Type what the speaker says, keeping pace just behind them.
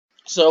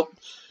So,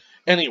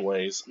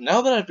 anyways,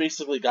 now that I've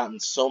basically gotten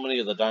so many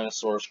of the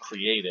dinosaurs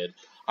created,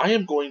 I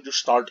am going to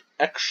start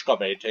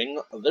excavating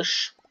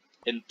this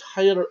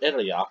entire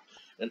area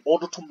in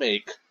order to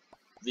make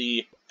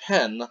the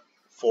pen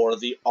for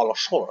the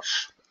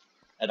Allosaurus.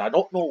 And I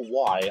don't know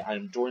why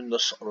I'm doing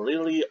this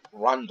really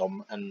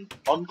random and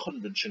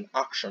unconvincing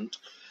accent,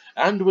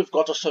 and we've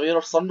got a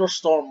severe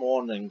thunderstorm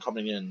warning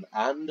coming in,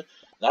 and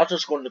that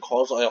is going to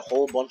cause a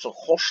whole bunch of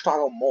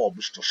hostile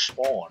mobs to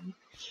spawn.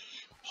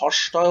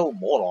 Hostile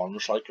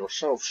morons like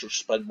yourself should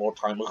spend more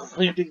time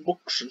reading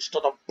books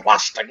instead of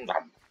blasting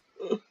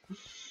them.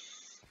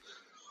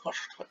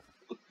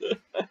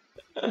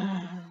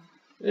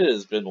 It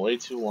has been way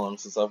too long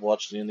since I've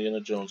watched the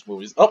Indiana Jones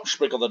movies. Oh,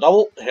 speak of the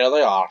devil, here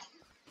they are.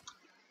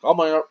 Come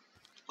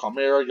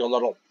here, you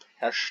little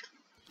pest.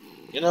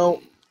 You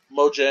know,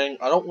 Mojang,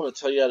 I don't want to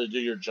tell you how to do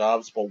your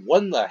jobs, but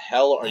when the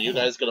hell are you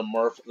guys gonna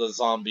murph the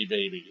zombie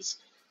babies?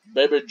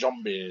 Baby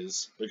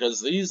zombies.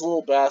 Because these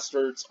little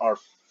bastards are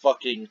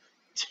fucking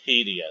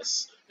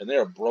tedious, and they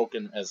are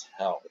broken as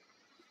hell.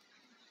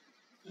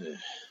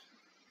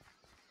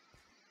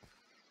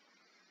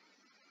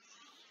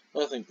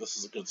 I think this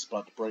is a good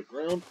spot to break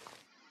ground.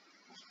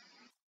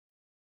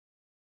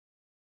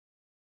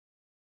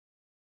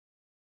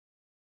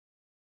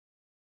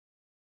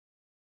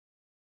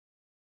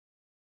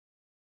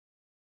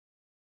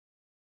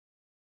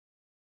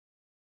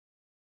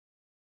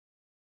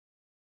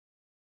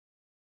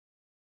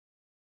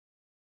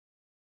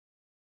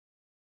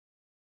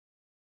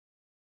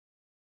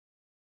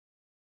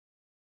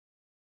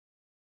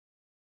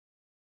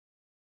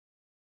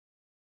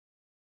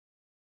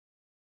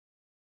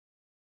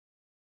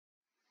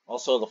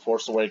 Also, The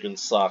Force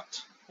Awakens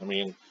sucked. I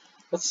mean,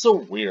 that's so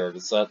weird.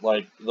 It's that,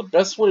 like, the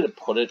best way to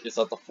put it is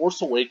that The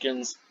Force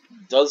Awakens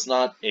does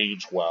not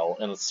age well,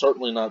 and it's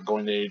certainly not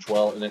going to age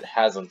well, and it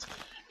hasn't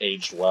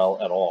aged well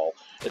at all.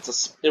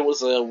 It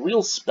was a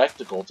real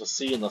spectacle to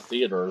see in the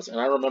theaters, and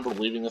I remember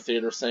leaving the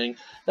theater saying,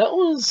 that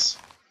was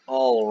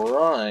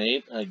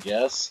alright, I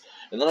guess.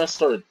 And then I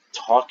started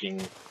talking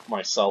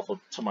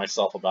to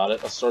myself about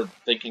it. I started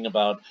thinking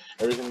about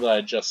everything that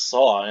I just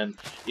saw, and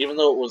even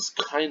though it was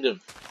kind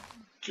of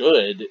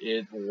good,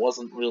 it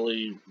wasn't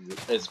really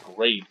as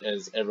great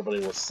as everybody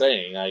was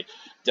saying. I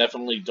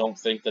definitely don't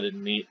think that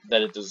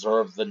it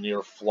deserved the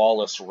near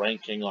flawless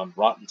ranking on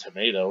Rotten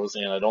Tomatoes,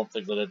 and I don't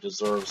think that it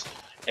deserves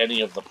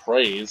any of the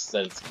praise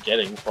that it's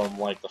getting from,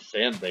 like, the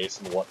fan base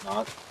and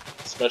whatnot,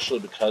 especially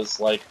because,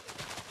 like,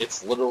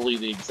 it's literally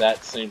the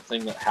exact same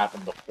thing that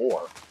happened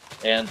before.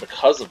 And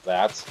because of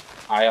that,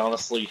 I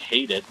honestly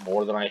hate it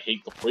more than I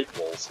hate the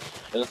prequels.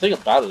 And the thing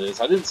about it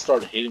is, I didn't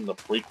start hating the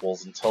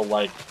prequels until,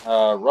 like,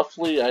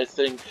 roughly, I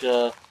think,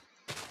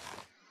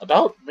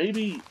 about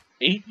maybe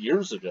 8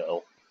 years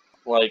ago.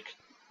 Like,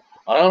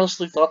 I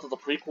honestly thought that the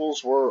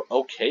prequels were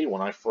okay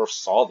when I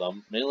first saw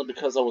them, mainly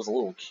because I was a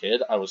little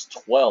kid. I was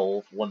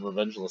 12 when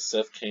Revenge of the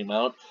Sith came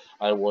out.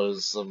 I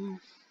was,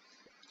 let's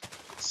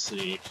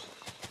see,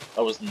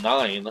 I was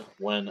 9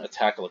 when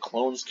Attack of the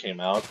Clones came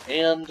out,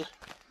 and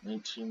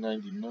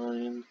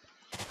 1999,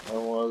 I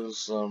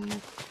was,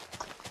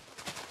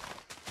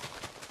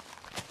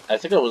 I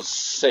think I was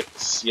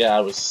 6, yeah, I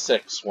was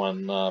 6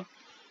 when,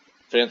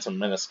 Phantom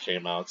Menace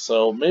came out,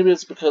 so maybe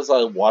it's because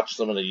I watched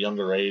them at a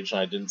younger age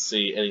and I didn't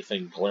see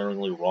anything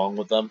glaringly wrong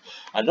with them.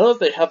 I know that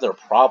they have their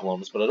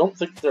problems, but I don't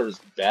think they're as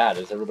bad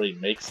as everybody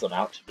makes them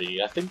out to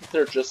be. I think that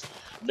they're just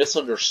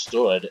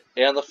misunderstood,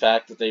 and the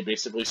fact that they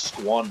basically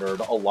squandered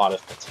a lot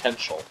of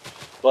potential.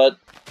 But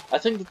I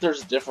think that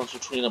there's a difference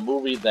between a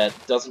movie that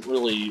doesn't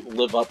really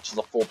live up to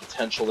the full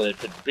potential that it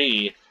could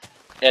be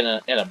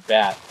and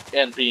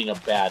being a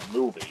bad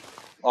movie.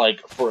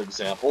 Like, for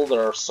example,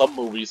 there are some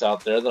movies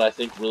out there that I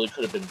think really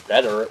could have been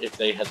better if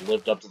they had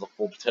lived up to the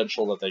full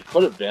potential that they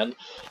could have been,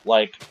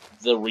 like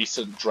the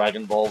recent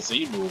Dragon Ball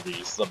Z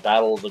movies, the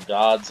Battle of the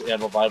Gods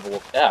and Revival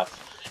of F.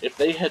 If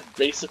they had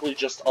basically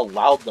just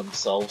allowed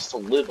themselves to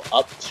live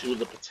up to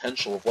the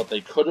potential of what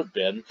they could have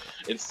been,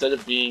 instead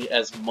of being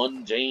as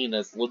mundane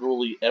as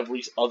literally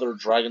every other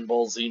Dragon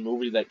Ball Z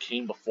movie that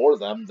came before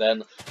them,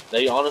 then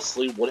they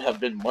honestly would have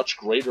been much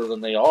greater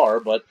than they are,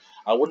 but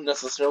I wouldn't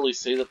necessarily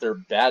say that they're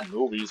bad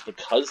movies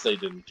because they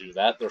didn't do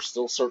that. They're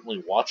still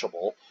certainly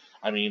watchable.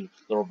 I mean,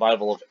 the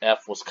Revival of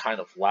F was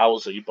kind of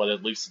lousy, but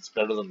at least it's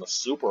better than the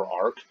Super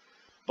arc.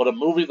 But a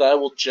movie that I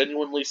will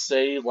genuinely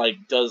say,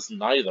 like, does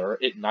neither,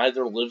 it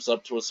neither lives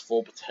up to its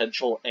full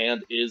potential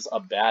and is a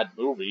bad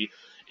movie,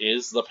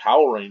 is the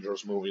Power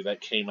Rangers movie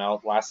that came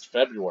out last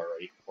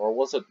February. Or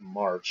was it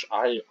March?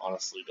 I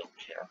honestly don't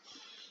care.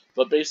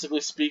 But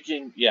basically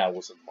speaking, yeah, it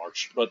was in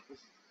March, but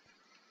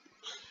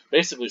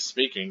basically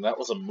speaking, that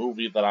was a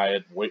movie that I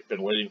had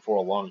been waiting for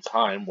a long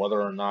time. Whether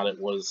or not it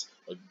was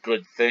a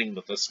good thing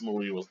that a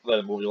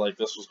movie like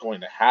this was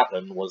going to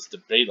happen was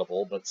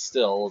debatable, but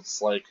still,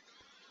 it's like,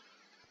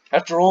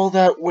 after all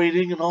that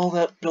waiting and all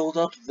that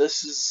build-up,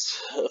 this is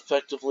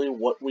effectively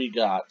what we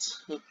got.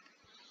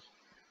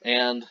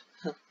 And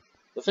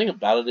the thing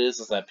about it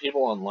is that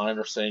people online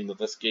are saying that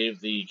this gave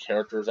the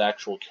characters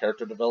actual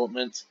character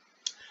development.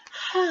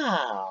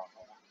 How?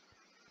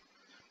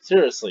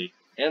 Seriously,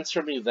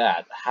 answer me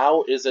that.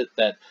 How is it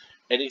that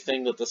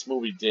anything that this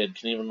movie did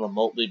can even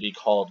remotely be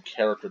called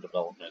character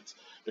development?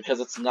 Because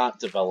it's not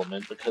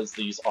development, because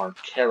these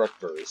aren't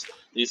characters.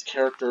 These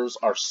characters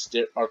are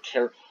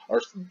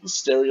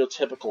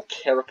stereotypical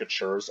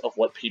caricatures of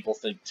what people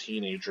think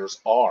teenagers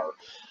are.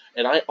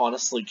 And I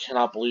honestly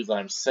cannot believe that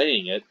I'm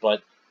saying it,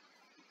 but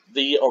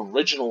the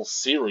original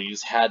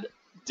series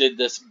did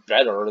this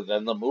better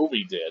than the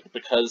movie did,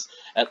 because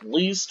at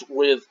least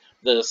with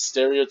the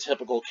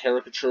stereotypical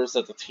caricatures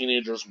that the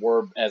teenagers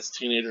were as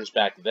teenagers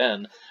back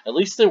then, at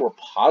least they were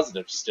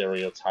positive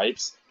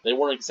stereotypes. They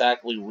weren't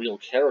exactly real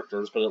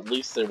characters, but at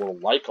least they were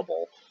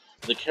likable.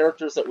 The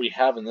characters that we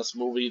have in this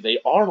movie, they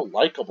are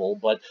likable,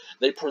 but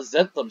they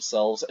present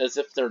themselves as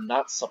if they're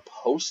not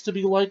supposed to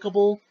be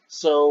likable,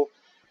 so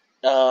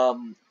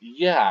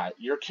yeah,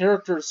 your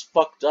character's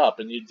fucked up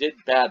and you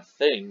did bad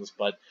things,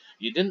 but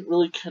you didn't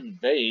really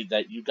convey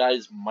that you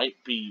guys might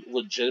be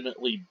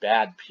legitimately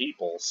bad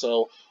people.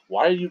 So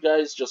why are you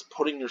guys just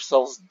putting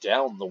yourselves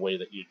down the way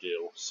that you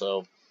do?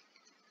 So,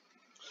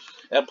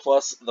 and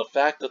plus the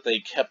fact that they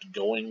kept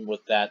going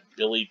with that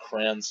Billy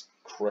Cram's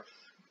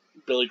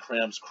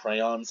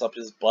crayons up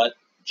his butt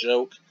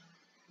joke,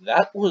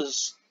 that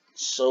was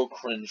so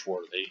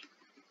cringeworthy.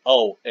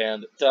 Oh,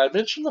 and did I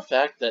mention the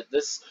fact that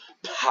this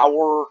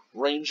Power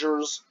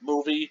Rangers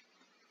movie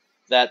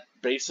that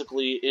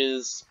basically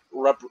it's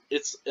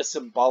a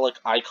symbolic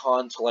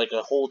icon to like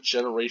a whole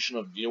generation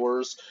of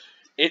viewers?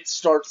 It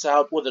starts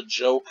out with a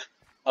joke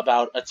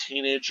about a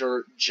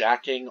teenager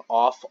jacking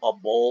off a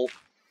bull.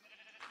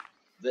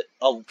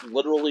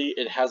 Literally,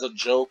 it has a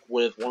joke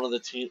with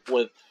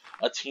with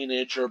a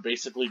teenager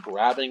basically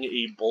grabbing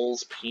a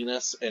bull's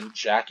penis and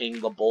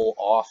jacking the bull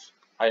off.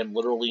 I am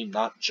literally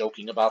not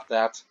joking about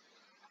that.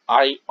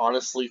 I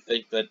honestly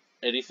think that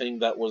anything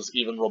that was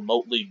even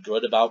remotely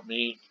good about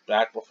me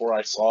back before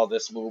I saw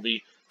this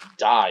movie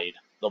died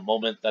the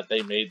moment that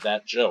they made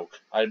that joke.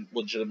 I'm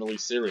legitimately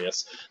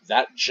serious.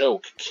 That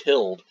joke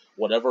killed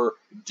whatever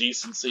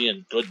decency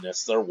and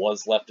goodness there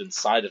was left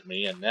inside of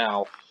me, and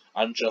now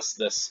I'm just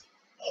this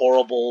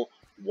horrible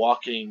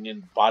walking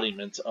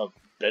embodiment of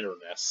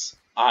bitterness.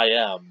 I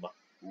am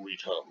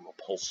Rita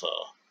Repulsa.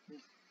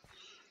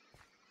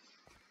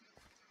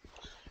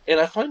 And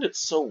I find it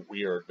so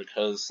weird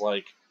because,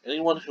 like,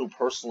 anyone who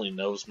personally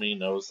knows me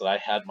knows that I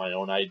had my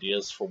own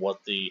ideas for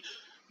what the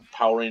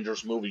Power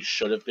Rangers movie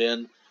should have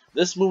been.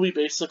 This movie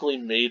basically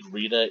made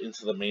Rita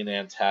into the main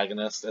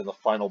antagonist and the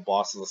final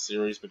boss of the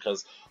series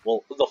because,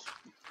 well, the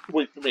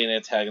main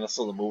antagonist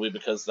of the movie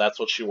because that's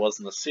what she was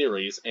in the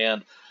series,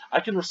 and I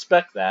can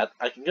respect that,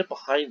 I can get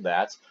behind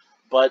that,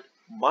 but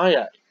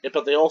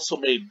they also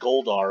made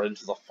Goldar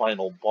into the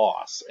final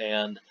boss,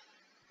 and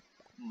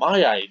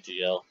my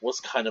idea was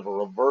kind of a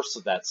reverse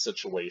of that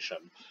situation.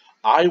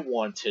 I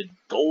wanted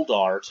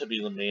Goldar to be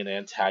the main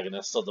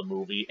antagonist of the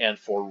movie and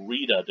for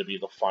Rita to be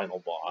the final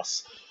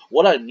boss.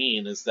 What I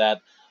mean is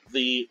that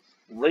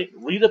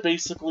Rita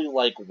basically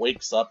like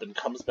wakes up and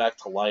comes back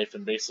to life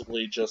and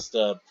basically just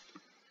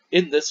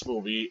in this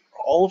movie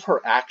all of her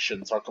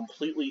actions are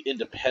completely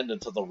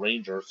independent of the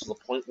Rangers to the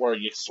point where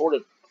you sort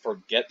of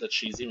forget that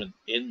she's even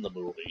in the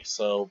movie.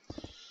 So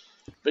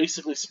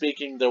basically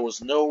speaking, there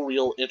was no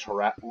real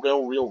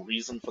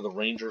reason for the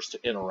Rangers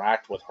to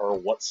interact with her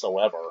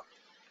whatsoever.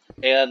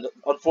 And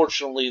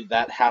unfortunately,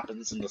 that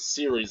happens in the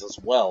series as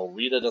well.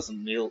 Rita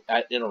doesn't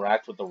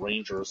interact with the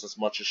Rangers as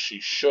much as she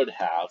should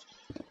have.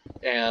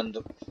 And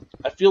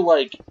I feel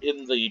like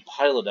in the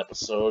pilot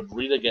episode,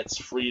 Rita gets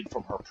freed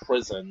from her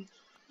prison,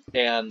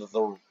 and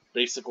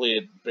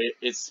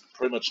it's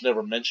pretty much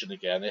never mentioned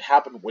again. It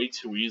happened way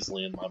too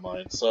easily in my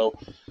mind. So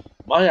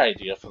my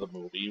idea for the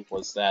movie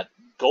was that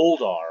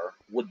Goldar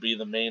would be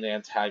the main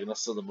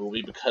antagonist of the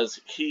movie because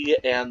he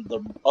and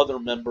the other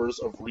members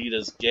of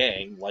Rita's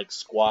gang, like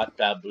Squat,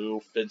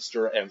 Babu,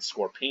 Finster, and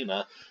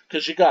Scorpina,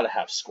 because you gotta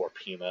have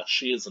Scorpina.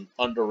 She is an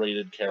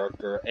underrated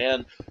character,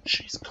 and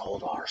she's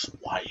Goldar's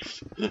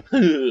wife.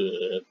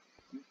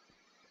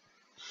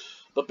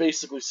 But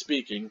basically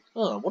speaking,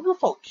 I wonder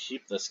if I'll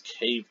keep this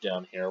cave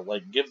down here,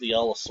 like give the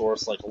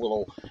Allosaurus like a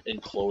little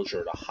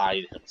enclosure to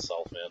hide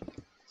himself in,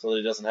 so that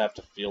he doesn't have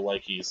to feel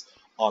like he's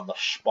on the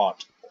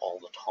spot all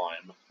the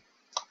time.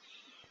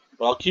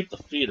 But I'll keep the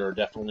feeder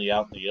definitely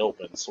out in the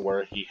open, so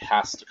where he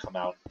has to come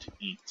out to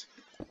eat.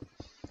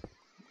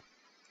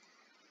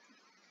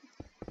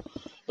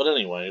 But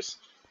anyways,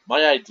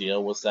 my idea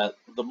was that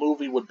the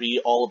movie would be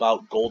all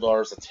about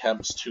Goldar's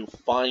attempts to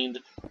find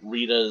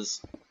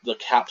the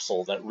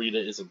capsule that Rita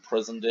is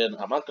imprisoned in.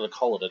 I'm not going to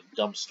call it a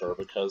dumpster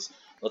because,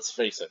 let's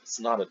face it, it's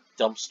not a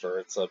dumpster.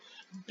 It's a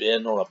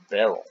bin or a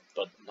barrel,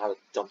 but not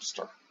a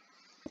dumpster.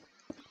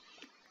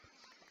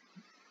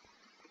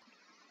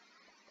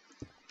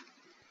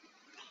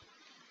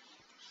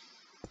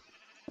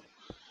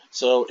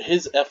 So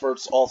his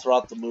efforts all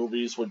throughout the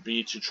movies would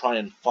be to try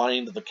and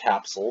find the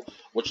capsule,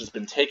 which has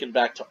been taken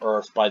back to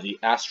Earth by the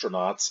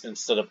astronauts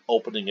instead of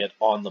opening it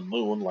on the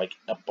moon like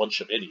a bunch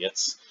of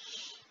idiots.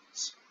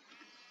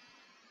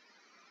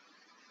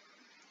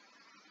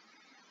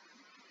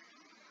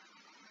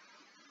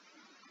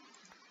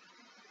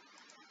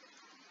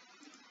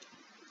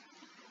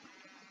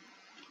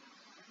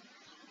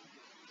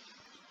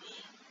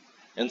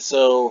 And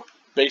so,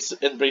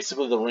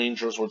 basically the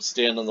Rangers would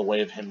stand in the way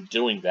of him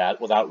doing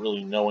that without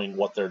really knowing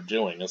what they're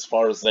doing. As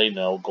far as they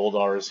know,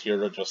 Goldar is here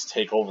to just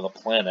take over the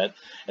planet,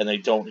 and and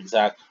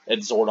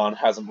Zordon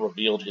hasn't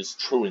revealed his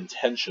true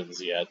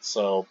intentions yet,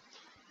 so,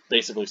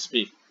 basically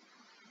speaking.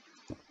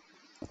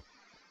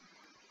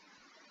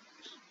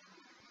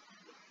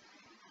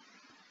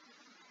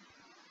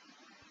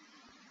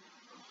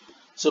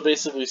 So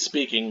basically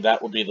speaking,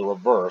 that would be the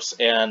reverse,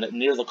 and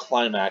near the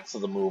climax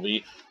of the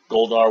movie,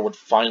 Goldar would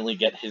finally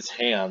get his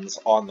hands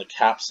on the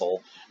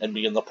capsule and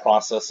be in the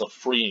process of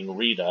freeing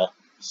Rita,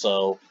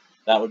 so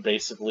that would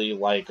basically,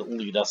 like,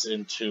 lead us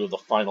into the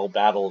final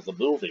battle of the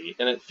movie,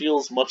 and it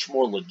feels much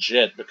more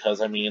legit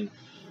because, I mean,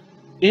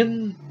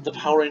 in the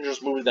Power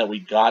Rangers movie that we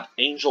got,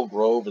 Angel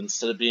Grove,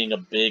 instead of being a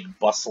big,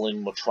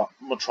 bustling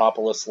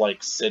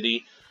metropolis-like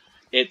city,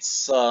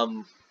 it's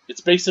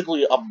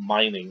basically a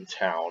mining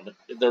town.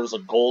 There's a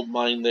gold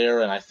mine there,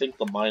 and I think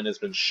the mine has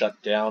been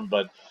shut down,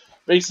 but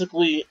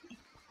basically,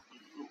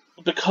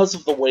 because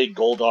of the way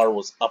Goldar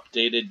was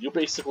updated, you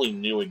basically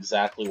knew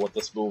exactly what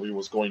this movie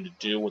was going to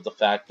do with the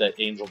fact that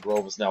Angel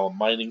Grove is now a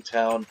mining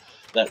town,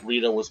 that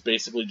Rita was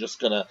basically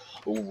just gonna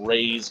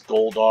raise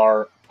all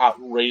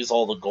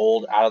the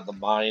gold out of the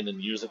mine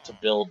and use it to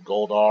build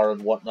Goldar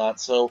and whatnot,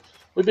 so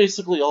we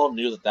basically all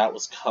knew that that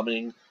was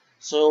coming.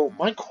 So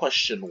my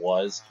question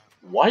was,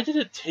 why did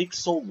it take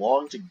so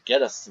long to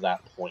get us to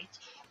that point?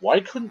 Why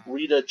couldn't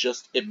Rita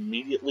just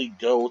immediately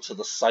go to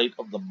the site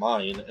of the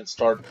mine and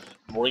start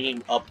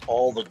bringing up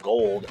all the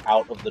gold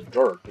out of the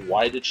dirt?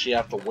 Why did she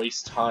have to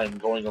waste time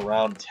going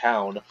around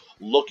town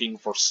looking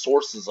for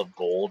sources of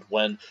gold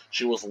when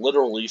she was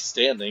literally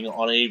standing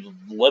on a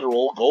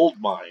literal gold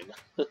mine?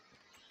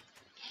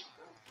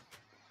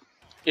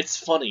 It's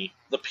funny,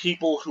 the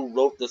people who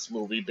wrote this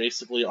movie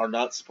basically are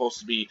not supposed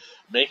to be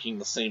making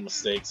the same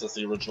mistakes as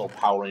the original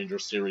Power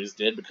Rangers series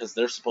did, because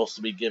they're supposed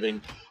to be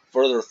giving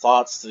further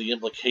thoughts to the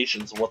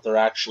implications of what they're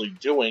actually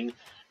doing.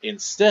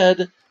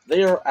 Instead,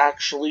 they are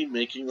actually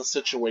making the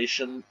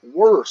situation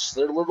worse.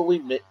 They're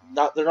literally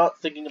they're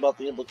not thinking about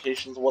the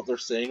implications of what they're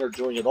saying or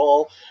doing at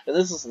all, and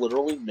this is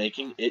literally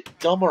making it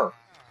dumber.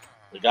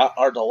 We got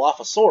our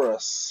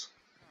Dilophosaurus.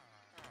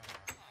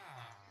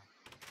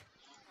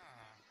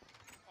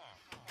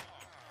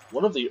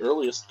 One of the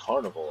earliest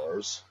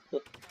carnivores.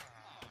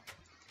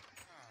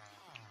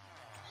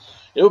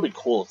 It would be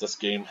cool if this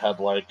game had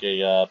like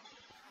an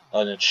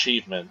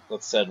achievement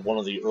that said one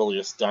of the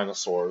earliest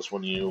dinosaurs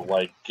when you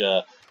like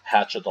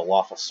hatch a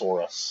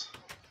Dilophosaurus.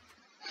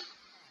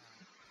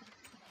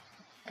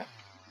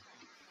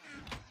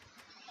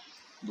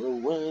 The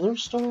weather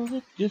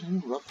started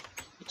getting rough.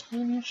 The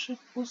tiny ship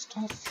was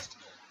tossed.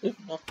 If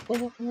not for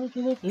the courage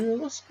of the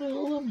fearless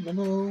girl, the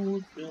minnow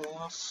would be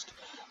lost.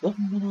 The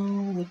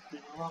minnow would be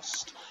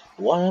lost.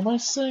 Why am I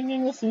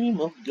singing the theme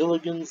of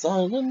Gilligan's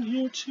Island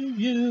here to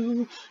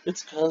you?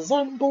 It's 'cause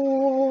I'm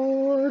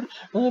bored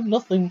and I have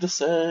nothing to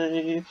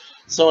say.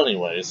 So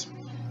anyways,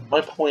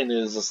 my point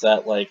is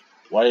that, like,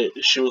 why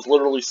she was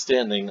literally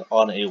standing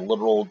on a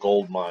literal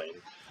gold mine.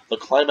 The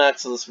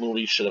climax of this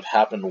movie should have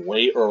happened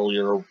way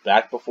earlier,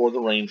 back before the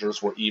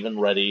Rangers were even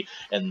ready,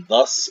 and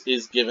thus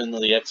is given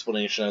the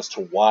explanation as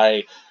to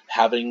why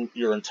having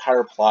your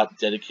entire plot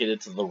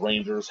dedicated to the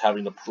Rangers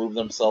having to prove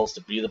themselves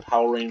to be the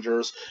Power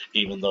Rangers,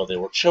 even though they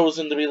were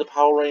chosen to be the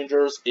Power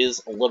Rangers,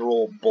 is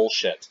literal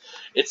bullshit.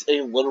 It's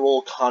a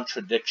literal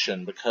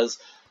contradiction, because,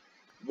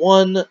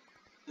 one,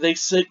 they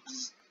say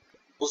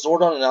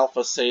Zordon and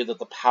Alpha say that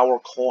the power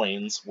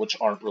coins, which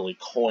aren't really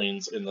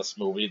coins in this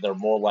movie, they're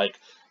more like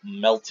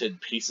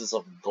melted pieces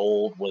of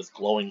gold with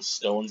glowing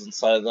stones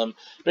inside of them.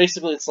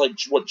 Basically, it's like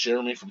what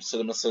Jeremy from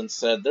CinemaSins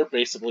said. They're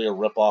basically a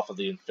ripoff of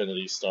the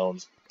Infinity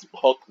Stones.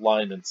 Hook,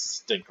 line, and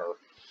stinker.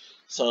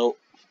 So,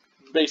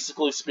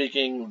 basically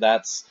speaking,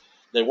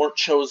 they weren't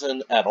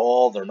chosen at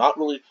all. They're not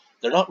really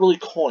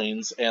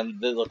coins, and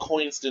the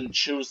coins didn't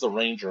choose the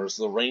Rangers.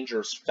 The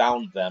Rangers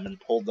found them and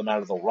pulled them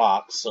out of the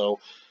rock, so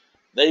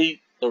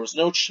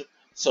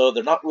so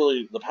they're not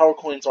really, the power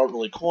coins aren't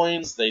really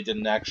coins, they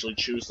didn't actually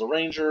choose the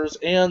Rangers,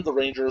 and the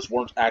Rangers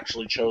weren't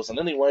actually chosen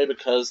anyway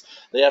because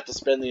they have to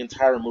spend the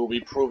entire movie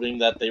proving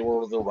that they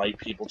were the right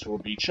people to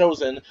be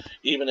chosen,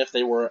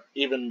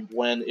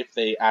 if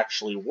they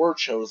actually were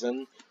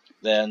chosen,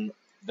 then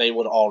they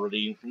would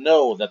already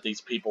know that these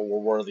people were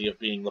worthy of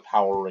being the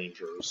Power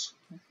Rangers.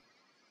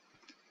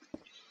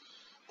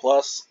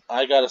 Plus,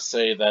 I gotta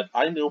say that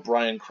I knew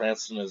Bryan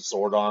Cranston as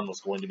Zordon was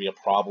going to be a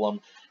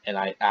problem, and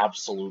I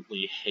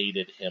absolutely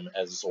hated him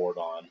as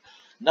Zordon.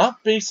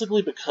 Not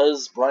basically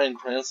because Bryan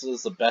Cranston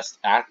is the best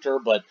actor,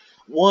 but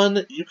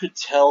one, you could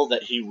tell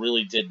that he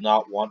really did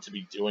not want to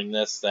be doing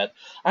this, that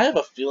I have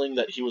a feeling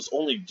that he was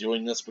only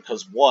doing this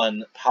because,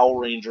 one, Power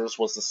Rangers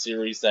was the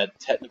series that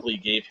technically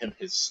gave him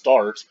his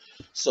start,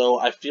 so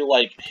I feel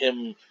like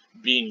him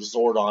being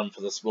Zordon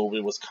for this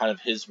movie was kind of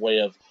his way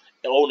of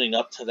owning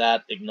up to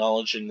that,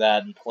 acknowledging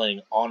that, and playing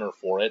honor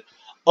for it.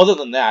 Other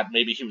than that,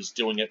 maybe he was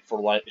doing it for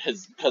like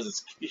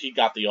because he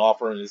got the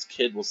offer and his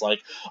kid was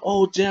like,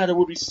 "Oh, Dad, it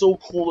would be so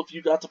cool if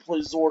you got to play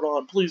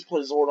Zordon. Please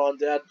play Zordon,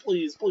 Dad.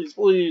 Please, please,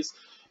 please."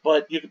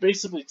 but you could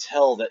basically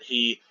tell that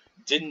he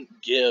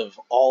didn't give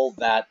all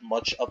that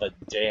much of a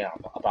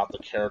damn about the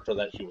character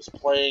that he was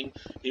playing.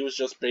 He was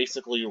just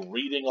basically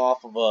reading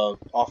off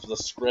of the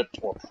script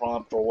or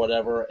prompt or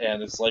whatever,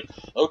 and it's like,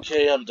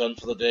 okay, I'm done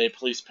for the day,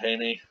 please pay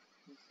me.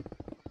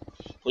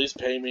 Please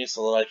pay me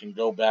so that I can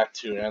go back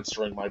to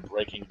answering my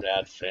Breaking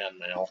Bad fan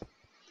mail.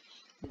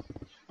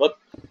 But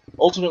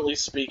ultimately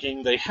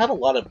speaking, they had a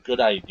lot of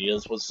good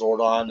ideas with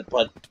Zordon,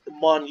 but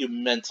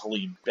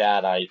monumentally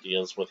bad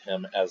ideas with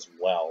him as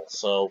well.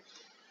 So,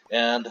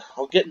 and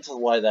I'll get into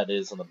why that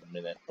is in a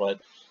minute, but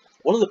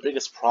one of the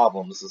biggest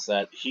problems is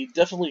that he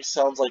definitely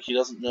sounds like he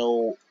doesn't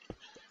know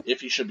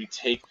if he should be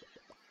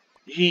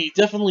He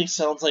definitely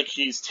sounds like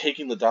he's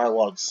taking the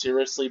dialogue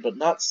seriously, but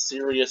not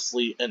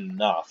seriously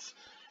enough.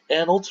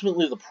 And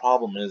ultimately the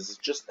problem is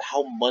just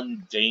how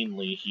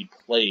mundanely he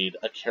played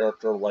a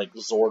character like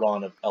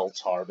Zordon of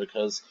Eltar,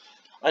 because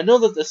I know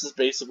that this is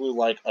basically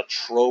like a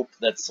trope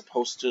that's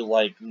supposed to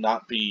like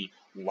not be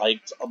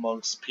liked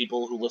amongst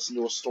people who listen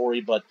to a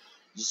story, but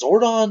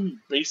Zordon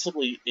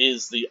basically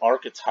is the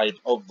archetype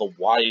of the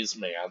wise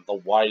man, the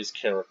wise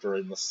character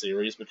in the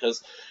series,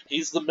 because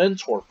he's the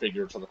mentor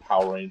figure to the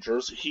Power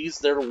Rangers, he's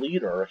their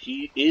leader,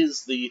 he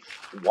is the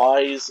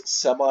wise,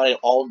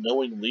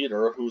 semi-all-knowing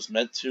leader who's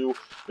meant to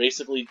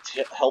basically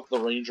help the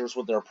Rangers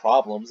with their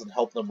problems and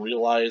help them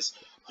realize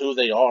who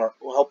they are,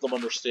 help them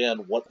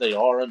understand what they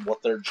are and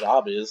what their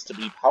job is to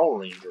be Power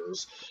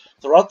Rangers.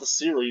 Throughout the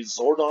series,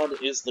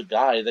 Zordon is the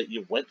guy that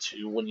you went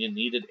to when you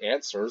needed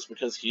answers,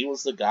 because he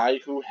was the guy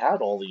who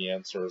had all the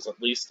answers. At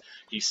least,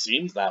 he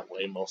seemed that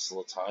way most of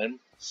the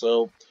time.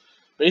 So,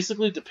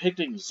 basically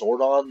depicting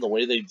Zordon the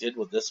way they did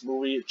with this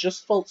movie, it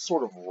just felt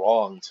sort of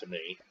wrong to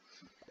me.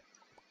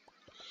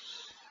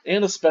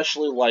 And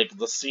especially, like,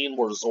 the scene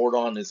where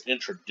Zordon is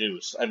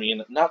introduced. I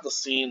mean, not the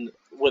scene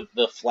with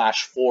the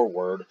flash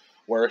forward,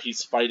 where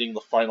he's fighting the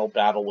final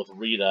battle with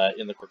Rita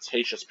in the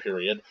Cretaceous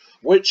period,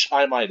 which,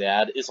 I might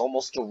add, is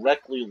almost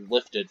directly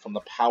lifted from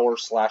the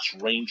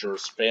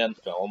Power/Rangers fan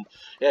film.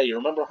 Yeah, you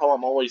remember how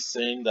I'm always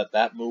saying that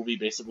that movie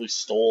basically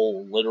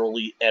stole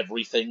literally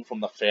everything from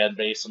the fan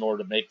base in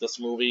order to make this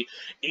movie?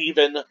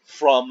 Even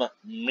from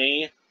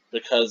me,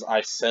 because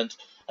I sent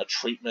a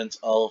treatment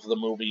of the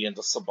movie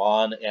into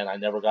Saban, and I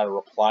never got a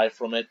reply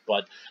from it,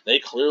 but they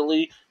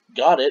clearly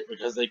got it,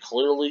 because they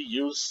clearly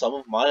used some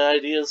of my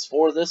ideas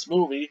for this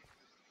movie.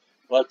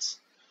 But,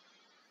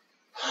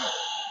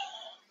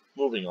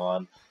 moving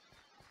on.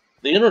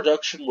 The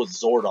introduction with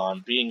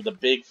Zordon being the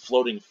big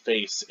floating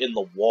face in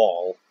the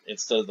wall,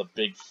 instead of the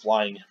big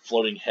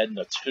floating head in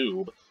a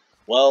tube,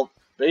 well,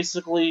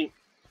 basically,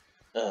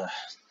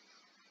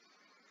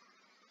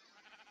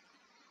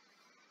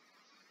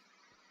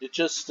 it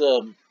just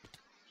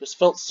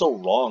felt so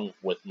wrong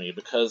with me,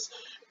 because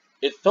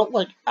it felt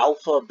like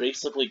Alpha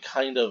basically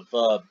kind of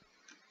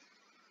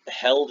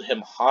held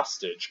him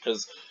hostage,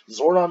 because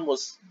Zordon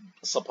was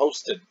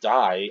supposed to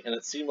die, and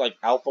it seemed like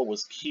Alpha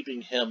was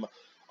keeping him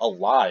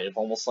alive,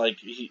 almost like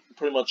he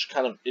pretty much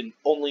kind of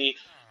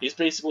he's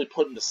basically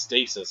put into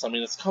stasis. I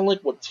mean, it's kind of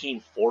like what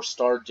Team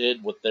 4-Star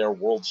did with their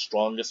World's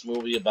Strongest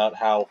movie, about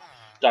how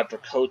Dr.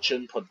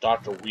 Cochin put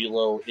Dr.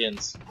 Wheelo in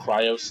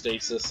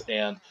cryostasis,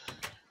 and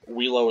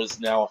Wheelo is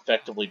now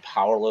effectively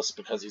powerless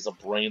because he's a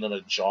brain in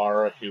a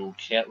jar who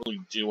can't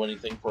really do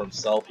anything for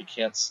himself. He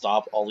can't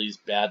stop all these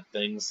bad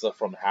things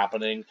from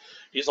happening.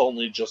 He's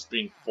only just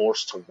being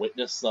forced to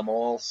witness them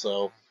all,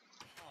 so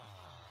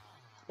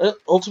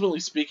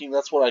ultimately speaking,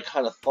 that's what I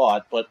kind of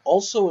thought, but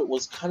also it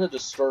was kind of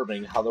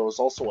disturbing how there was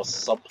also a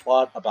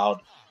subplot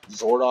about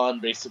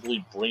Zordon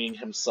basically bringing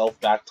himself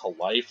back to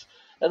life,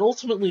 and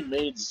ultimately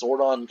made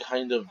Zordon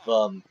kind of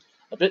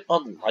a bit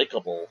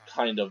unlikable,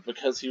 kind of,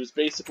 because he was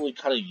basically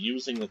kind of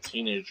using the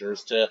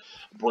teenagers to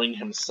bring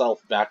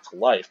himself back to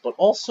life. But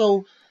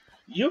also,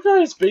 you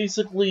guys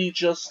basically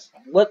just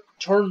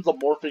turn the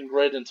morphing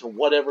grid into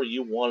whatever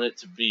you want it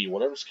to be,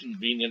 whatever's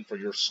convenient for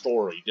your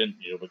story, didn't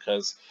you?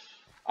 Because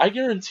I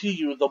guarantee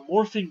you, the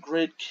morphing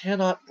grid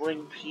cannot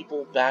bring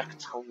people back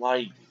to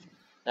life.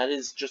 That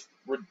is just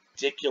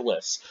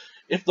ridiculous.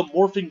 If the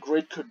morphing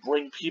grid could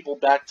bring people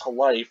back to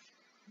life,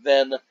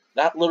 then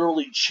that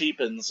literally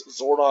cheapens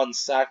Zordon's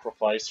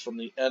sacrifice from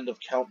the end of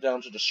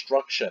Countdown to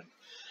Destruction.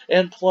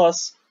 And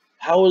plus,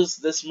 how is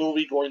this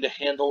movie going to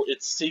handle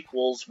its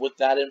sequels with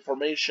that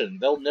information?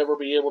 They'll never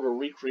be able to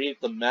recreate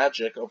the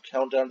magic of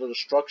Countdown to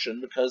Destruction,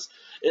 because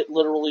it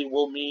literally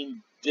will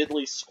mean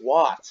diddly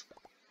squat.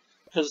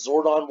 Because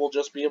Zordon will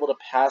just be able to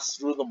pass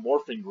through the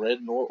morphing grid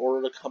in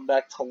order to come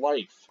back to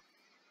life.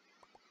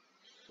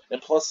 And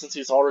plus, since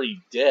he's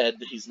already dead,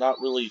 he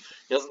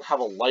doesn't have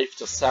a life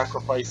to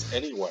sacrifice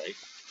anyway.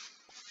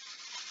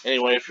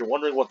 Anyway, if you're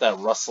wondering what that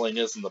rustling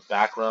is in the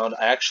background,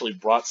 I actually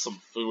brought some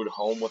food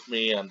home with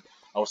me, and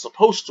I was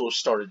supposed to have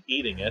started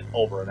eating it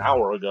over an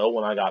hour ago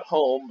when I got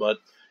home, but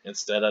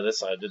instead I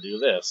decided to do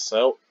this.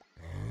 So,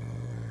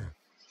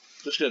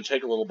 just gonna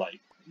take a little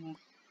bite.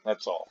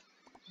 That's all.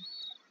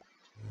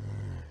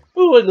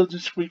 Oh, I love the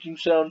squeaking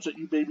sounds that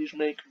you babies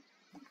make.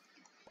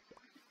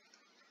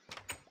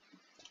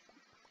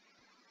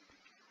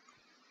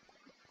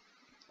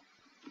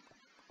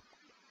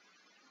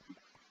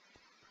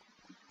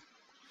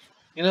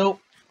 You know,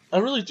 I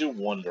really do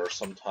wonder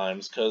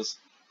sometimes, because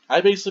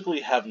I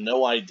basically have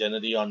no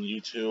identity on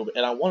YouTube,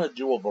 and I want to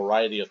do a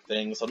variety of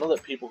things. I know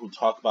that people who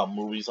talk about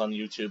movies on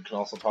YouTube can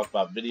also talk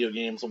about video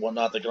games and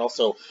whatnot. They can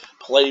also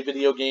play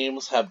video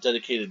games, have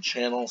dedicated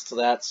channels to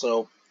that,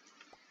 so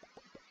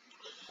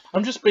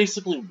I'm just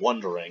basically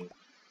wondering,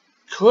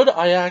 could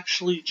I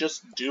actually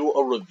just do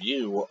a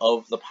review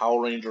of the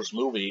Power Rangers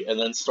movie and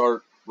then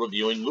start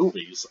reviewing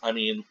movies? I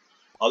mean,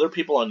 other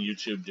people on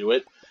YouTube do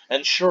it,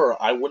 and sure,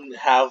 I wouldn't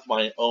have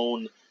my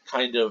own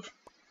kind of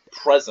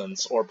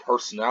presence or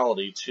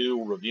personality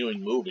to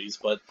reviewing movies,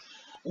 but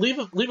leave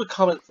a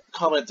comment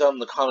down in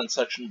the comment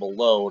section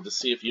below to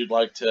see if you'd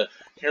like to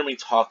hear me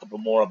talk a bit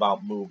more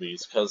about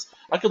movies, because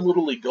I could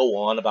literally go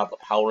on about the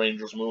Power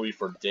Rangers movie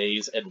for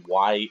days and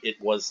why it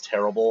was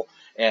terrible,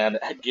 and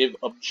give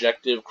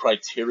objective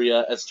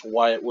criteria as to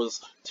why it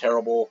was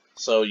terrible,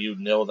 so you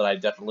know that I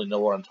definitely know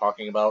what I'm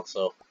talking about.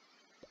 So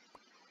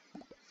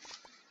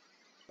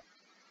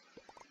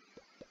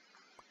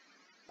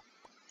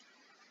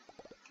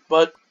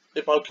but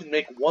if I can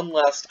make one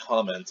last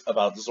comment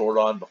about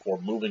Zordon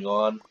before moving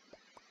on,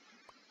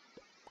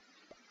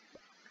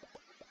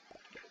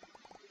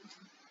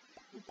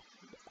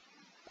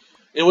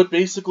 it would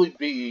basically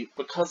be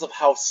because of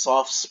how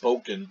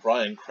soft-spoken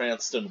Bryan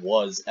Cranston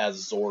was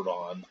as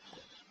Zordon.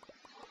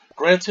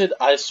 Granted,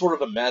 I sort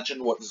of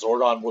imagined what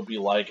Zordon would be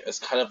like as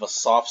kind of a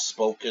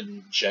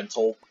soft-spoken,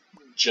 gentle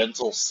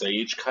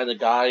sage kind of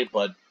guy,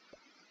 but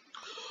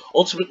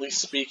ultimately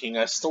speaking,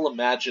 I still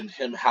imagine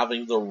him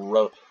having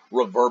the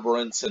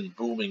reverberance and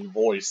booming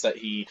voice that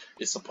he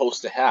is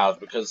supposed to have,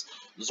 because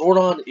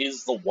Zordon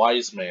is the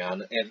wise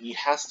man, and he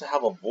has to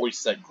have a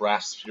voice that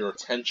grasps your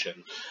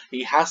attention.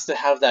 He has to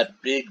have that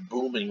big,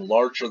 booming,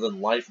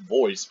 larger-than-life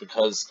voice,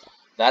 because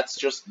that's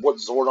just what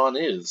Zordon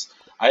is.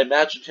 I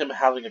imagine him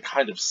having a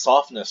kind of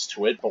softness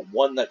to it, but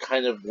one that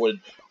kind of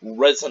would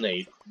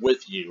resonate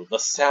with you. The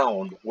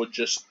sound would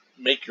just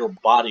make your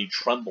body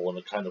tremble in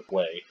a kind of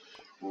way.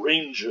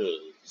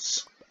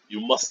 Rangers,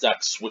 you must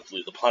act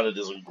swiftly. The planet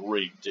is in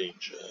great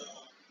danger.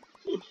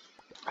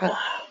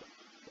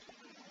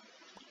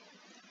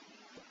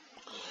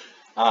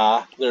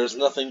 There's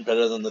nothing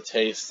better than the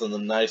taste and the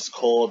nice,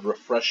 cold,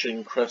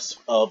 refreshing crisp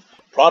of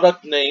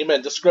product name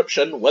and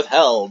description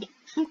withheld.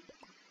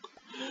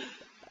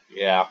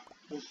 Yeah.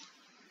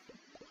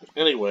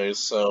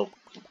 Anyways,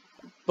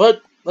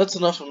 but that's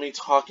enough of me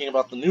talking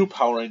about the new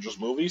Power Rangers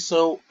movie,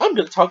 so I'm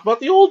going to talk about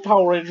the old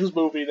Power Rangers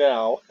movie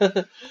now.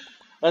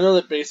 I know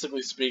that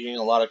basically speaking,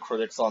 a lot of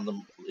critics on the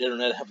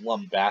internet have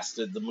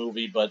lambasted the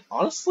movie, but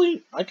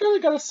honestly, I kind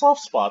of got a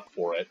soft spot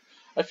for it.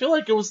 I feel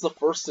like it was the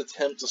first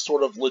attempt to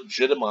sort of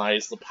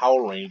legitimize the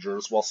Power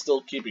Rangers while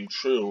still keeping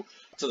true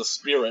to the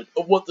spirit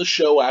of what the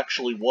show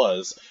actually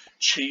was.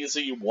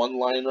 Cheesy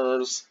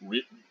one-liners,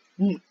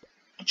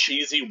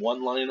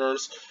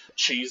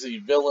 cheesy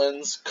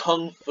villains,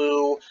 kung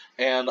fu,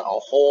 and a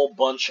whole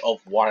bunch of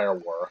wire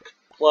work.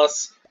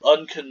 Plus,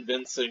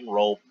 unconvincing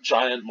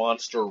giant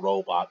monster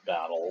robot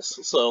battles.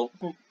 So,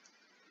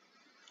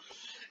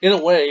 in a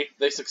way,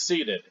 they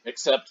succeeded,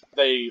 except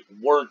they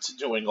weren't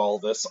doing all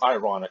this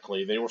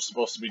ironically. They were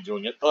supposed to be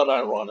doing it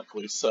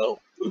unironically, so...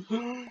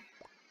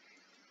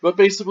 But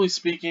basically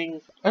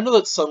speaking, I know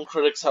that some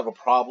critics have a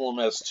problem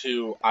as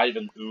to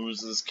Ivan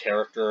Ooze's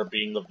character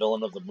being the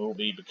villain of the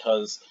movie,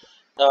 because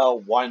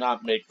why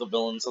not make the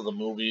villains of the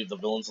movie the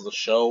villains of the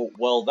show?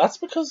 Well, that's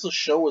because the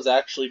show was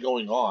actually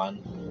going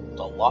on.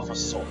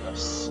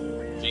 Dilophosaurus,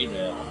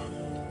 female.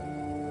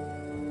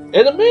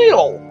 And a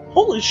male!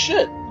 Holy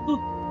shit!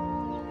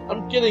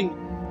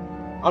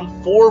 I'm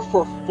 4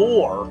 for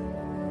 4.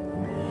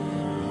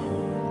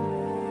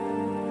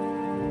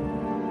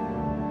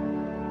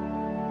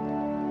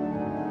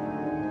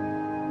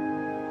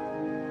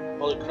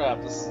 Holy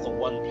crap, this is the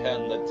one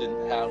pen that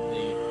didn't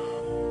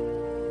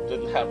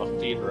have a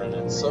feeder in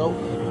it. So,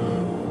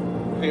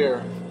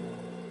 here.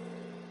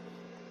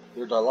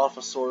 Your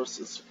Dilophosaurus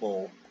is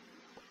full.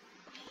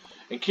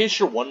 In case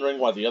you're wondering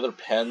why the other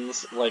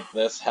pens like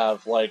this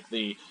have like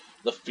the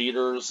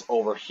feeders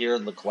over here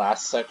in the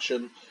glass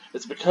section,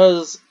 it's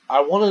because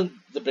I wanted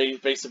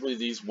basically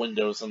these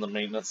windows in the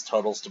maintenance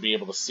tunnels to be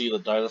able to see the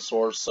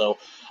dinosaurs, so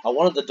I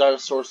wanted the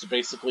dinosaurs to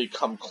basically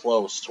come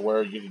close to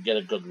where you could get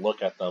a good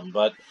look at them.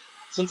 But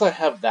since I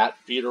have that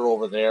feeder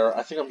over there,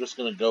 I think I'm just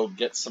going to go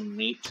get some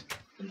meat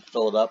and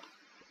fill it up.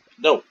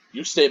 No,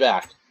 you stay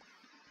back.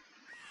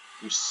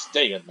 You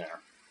stay in there.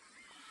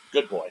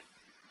 Good boy.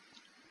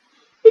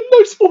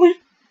 Nice boy!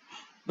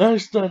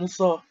 Nice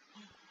dinosaur.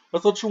 I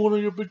thought you were one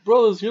of your big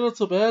brothers. You're not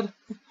so bad.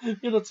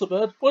 You're not so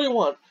bad. What do you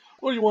want?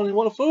 What do you want? You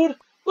want a food?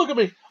 Look at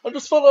me. I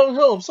just fell down a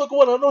hill. I'm so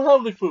wet. I don't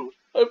have any food.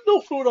 I have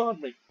no food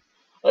on me.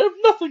 I have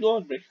nothing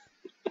on me.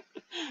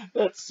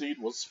 That scene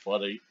was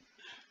funny.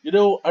 You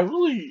know, I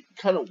really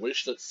kind of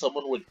wish that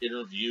someone would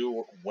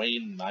interview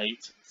Wayne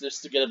Knight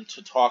just to get him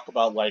to talk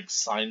about, like,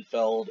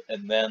 Seinfeld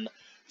and then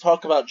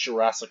talk about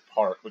Jurassic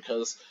Park,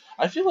 because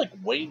I feel like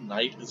Wayne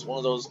Knight is one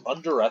of those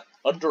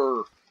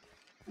underrated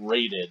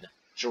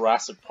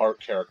Jurassic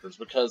Park characters,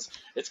 because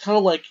it's kind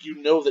of like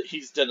you know that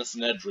he's Dennis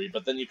Nedry,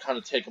 but then you kind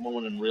of take a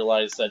moment and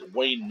realize that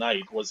Wayne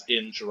Knight was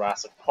in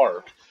Jurassic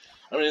Park.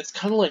 I mean, it's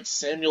kind of like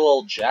Samuel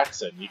L.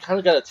 Jackson. You kind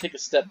of got to take a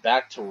step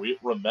back to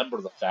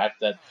remember the fact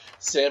that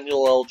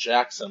Samuel L.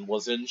 Jackson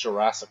was in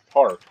Jurassic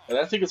Park. And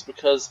I think it's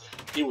because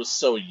he was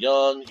so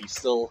young, he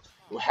still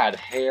had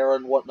hair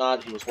and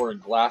whatnot, he was wearing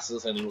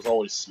glasses, and he was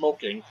always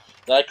smoking,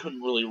 that I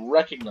couldn't really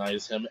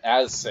recognize him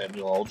as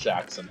Samuel L.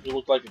 Jackson. He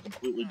looked like a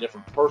completely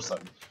different person.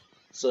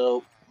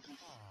 So,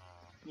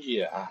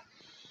 yeah,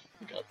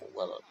 I got a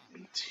lot of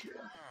meat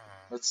here.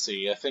 Let's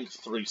see, I think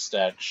 3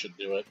 stacks should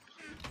do it.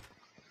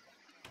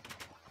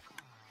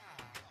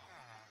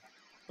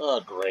 Oh,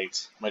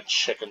 great. My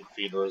chicken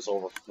feeder is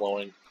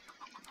overflowing.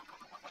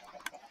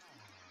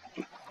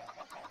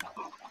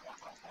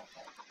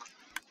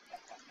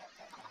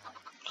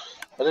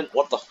 I didn't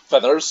want the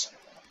feathers.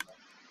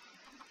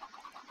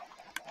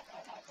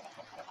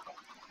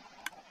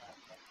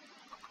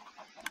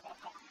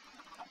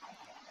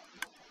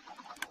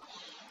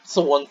 It's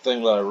the one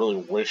thing that I really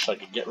wish I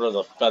could get rid of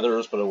the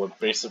feathers, but it would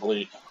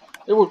basically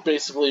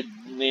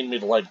need me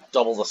to, like,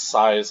 double the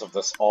size of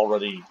this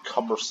already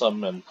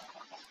cumbersome and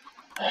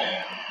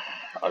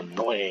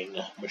annoying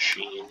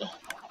machine.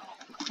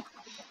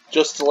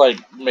 Just to, like,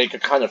 make a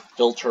kind of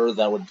filter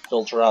that would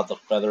filter out the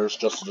feathers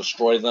just to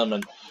destroy them,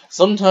 and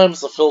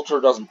sometimes the filter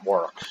doesn't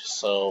work,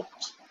 so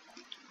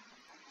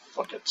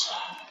fuck it.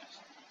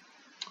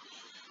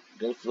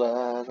 Go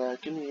fly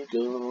like an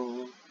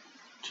eagle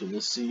to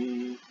the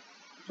sea,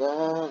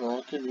 fly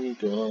like an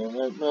eagle,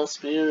 let my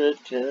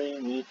spirit carry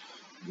me,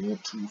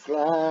 want to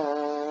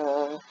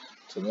fly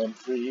till I'm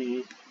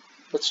free.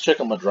 Let's check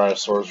on my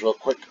Dilophosaurs real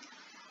quick.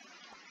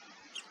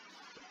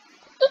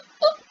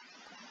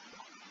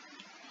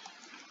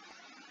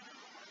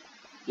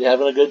 You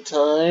having a good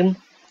time?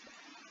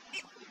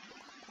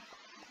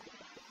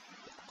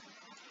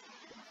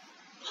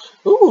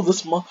 Ooh,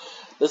 this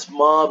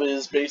mob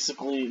is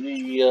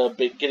basically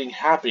getting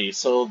happy.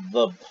 So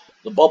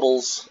the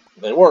bubbles,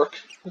 they work.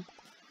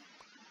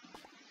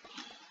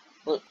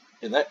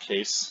 In that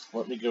case,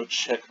 let me go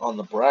check on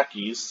the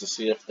brackies to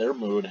see if their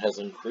mood has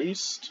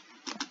increased.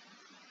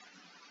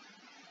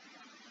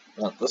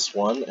 Not this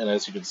one, and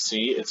as you can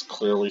see, it's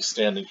clearly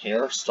standing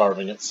here,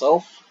 starving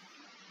itself.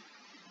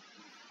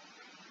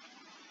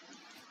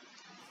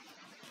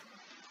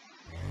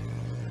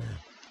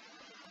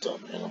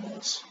 Dumb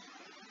animals.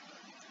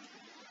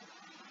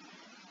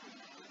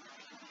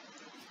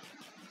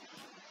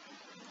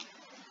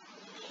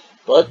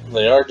 But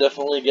they are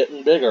definitely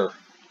getting bigger.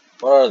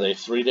 What are they,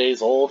 3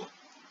 days old?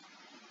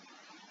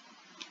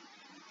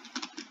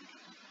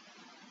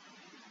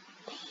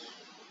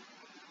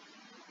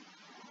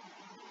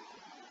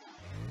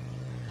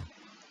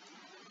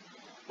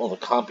 Well, the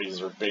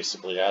compies are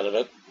basically out of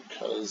it,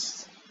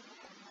 because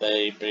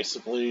they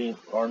basically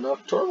are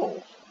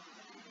nocturnal.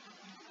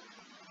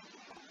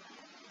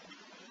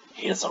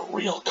 He is a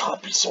real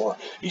compysaur.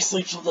 He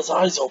sleeps with his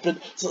eyes open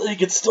so that he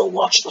can still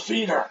watch the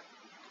feeder.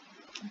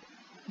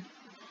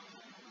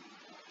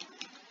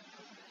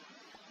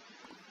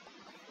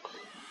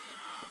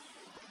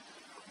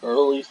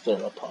 Early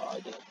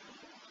theropod.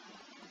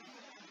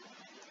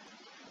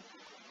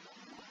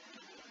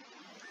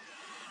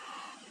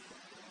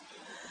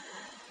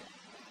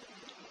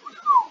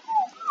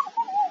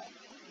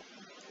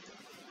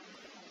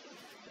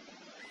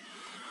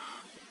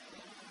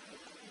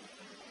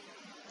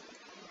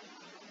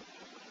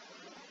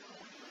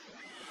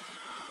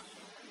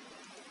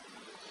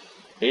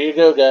 Here you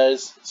go,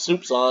 guys.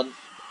 Soup's on.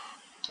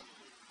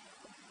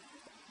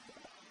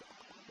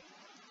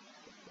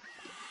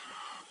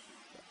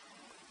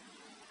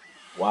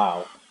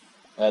 Wow.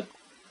 That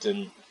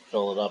didn't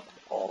fill it up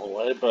all the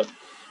way, but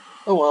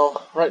oh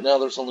well. Right now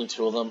there's only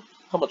 2 of them.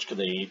 How much could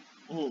they eat?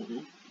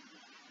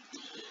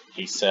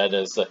 He said,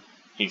 and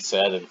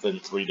then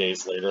 3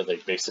 days later they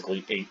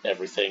basically ate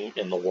everything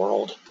in the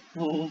world.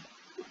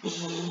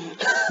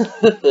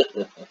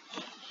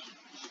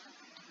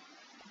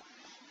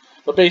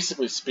 But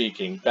basically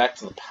speaking, back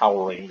to the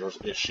Power Rangers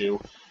issue.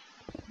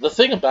 The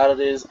thing about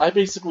it is, I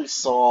basically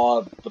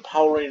saw the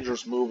Power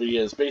Rangers movie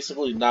as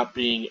basically not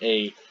being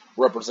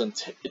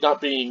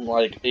not being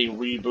like a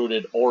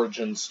rebooted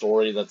origin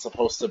story that's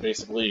supposed to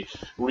basically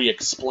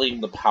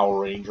re-explain the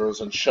Power Rangers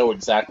and show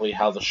exactly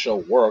how the show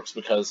works,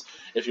 because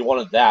if you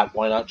wanted that,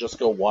 why not just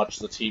go watch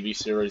the TV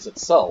series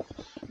itself?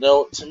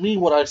 No, to me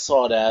what I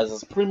saw it as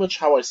is pretty much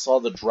how I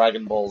saw the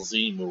Dragon Ball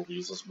Z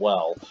movies as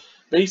well.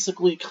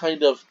 Basically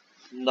kind of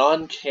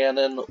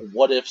non-canon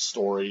what-if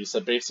stories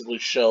that basically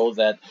show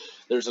that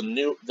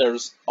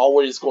there's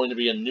always going to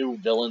be a new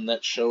villain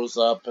that shows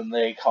up and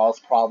they cause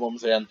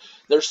problems, and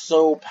they're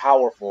so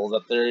powerful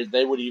that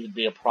they would even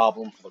be a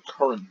problem for the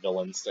current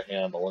villains to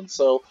handle. And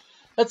so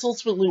that's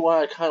ultimately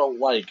why I kind of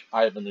like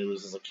Ivan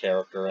Ooze as a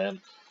character, and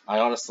I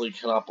honestly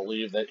cannot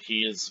believe that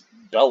he is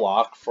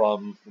Belloc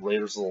from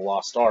Raiders of the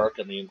Lost Ark.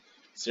 I mean,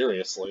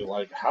 seriously,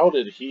 like, how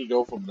did he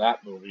go from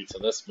that movie to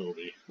this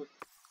movie?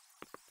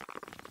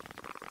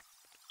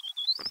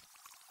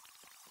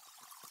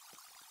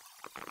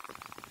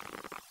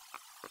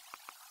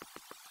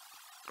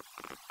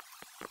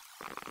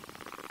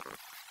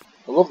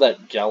 I love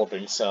that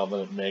galloping sound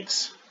that it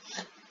makes.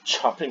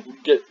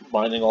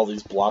 Mining all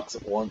these blocks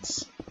at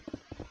once.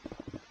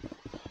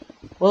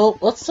 Well,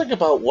 let's think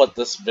about what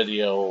this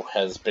video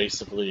has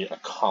basically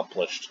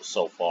accomplished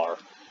so far.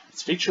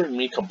 It's featuring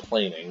me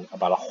complaining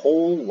about a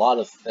whole lot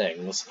of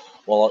things,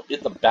 while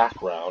in the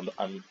background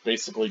I'm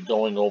basically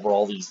going over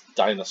all these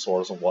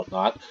dinosaurs and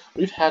whatnot.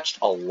 We've hatched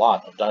a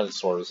lot of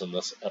dinosaurs in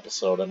this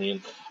episode. I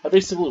mean, I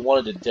basically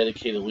wanted to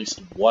dedicate at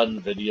least one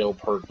video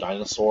per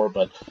dinosaur,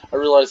 but I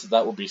realized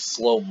that would be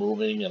slow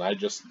moving and I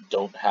just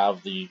don't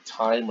have the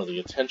time or the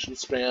attention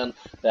span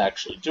to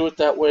actually do it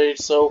that way,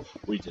 so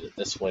we did it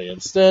this way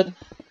instead.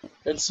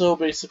 And so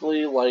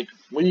basically, like,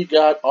 we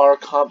got our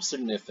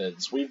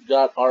Compsognathids, we've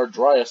got our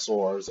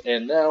Dryosaurs,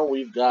 and now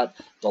we've got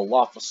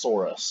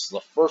Dilophosaurus,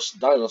 the first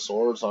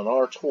dinosaurs on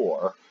our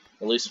tour.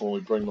 At least when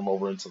we bring them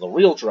over into the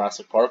real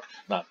Jurassic Park.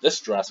 Not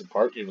this Jurassic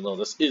Park, even though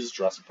this is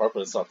Jurassic Park,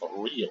 but it's not the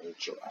real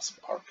Jurassic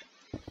Park.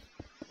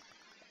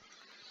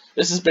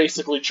 This is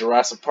basically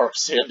Jurassic Park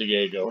San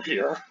Diego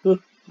here.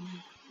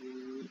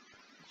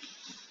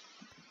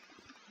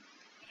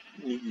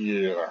 I'm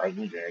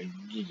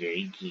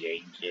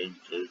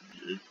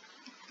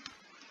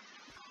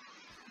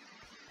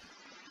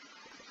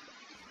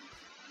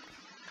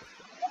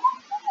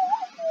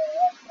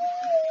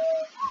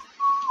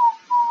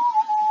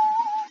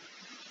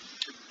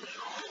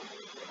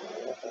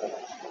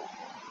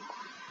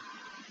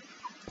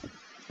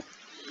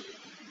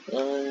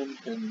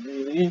Henry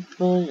the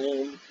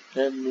 8th,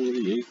 Henry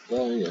the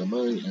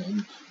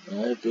 8th,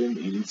 I've been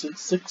eating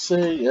since 6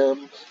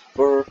 a.m.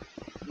 For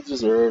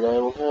dessert I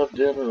will have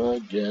dinner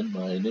again.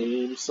 My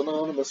name's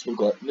synonymous with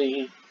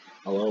gluttony.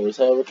 I'll always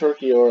have a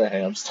turkey or a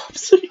ham. Stop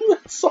singing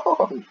that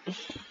song!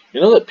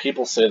 You know that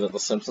people say that The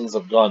Simpsons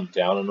have gone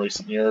down in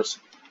recent years?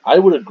 I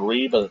would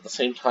agree, but at the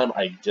same time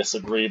I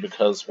disagree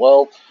because,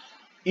 well,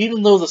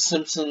 even though The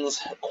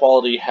Simpsons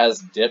quality has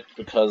dipped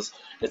because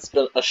it's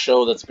been a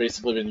show that's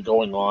basically been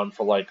going on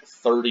for like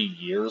 30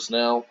 years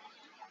now,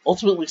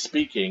 ultimately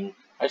speaking,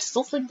 I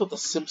still think that The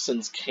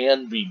Simpsons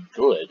can be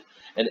good,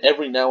 and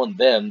every now and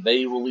then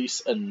they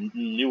release a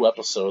new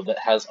episode that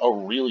has a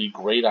really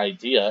great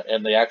idea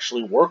and they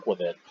actually work with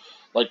it.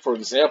 Like, for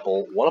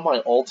example, one of my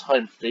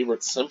all-time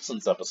favorite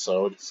Simpsons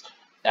episodes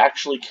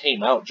actually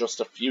came out just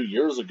a few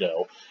years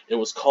ago. It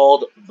was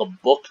called The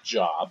Book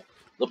Job.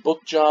 The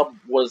Book Job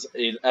was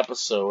an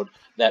episode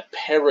that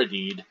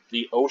parodied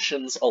the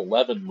Ocean's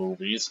 11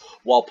 movies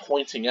while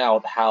pointing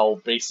out how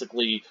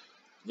basically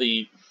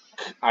the,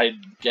 I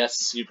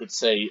guess you could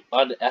say,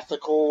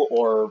 unethical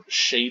or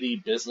shady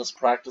business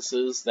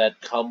practices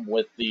that come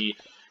with the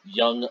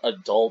young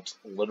adult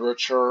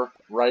literature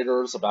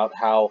writers about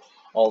how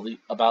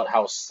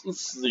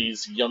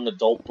these young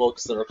adult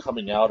books that are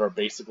coming out are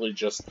basically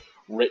just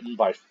written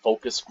by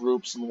focus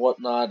groups and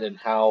whatnot, and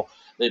how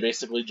they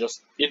basically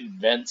just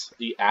invent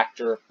the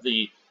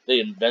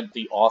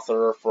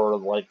author for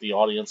like the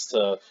audience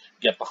to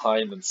get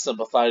behind and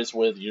sympathize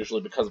with,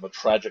 usually because of a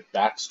tragic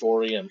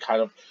backstory, and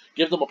kind of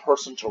give them a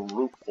person to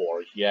root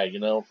for. Yeah, you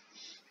know.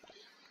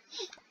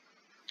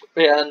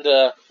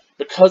 And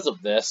because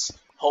of this,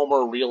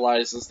 Homer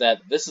realizes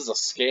that this is a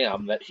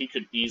scam that he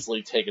could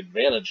easily take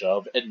advantage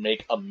of and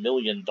make $1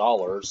 million,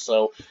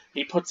 so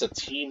he puts a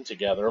team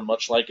together,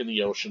 much like in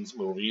the Ocean's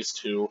movies,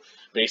 to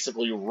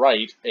basically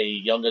write a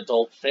young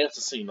adult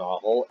fantasy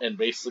novel and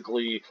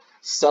basically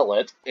sell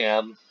it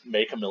and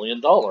make $1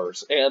 million.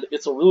 And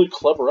it's a really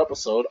clever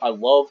episode. I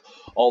love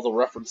all the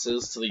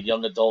references to the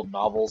young adult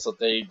novels that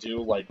they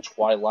do, like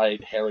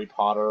Twilight, Harry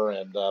Potter,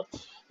 and the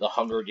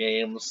Hunger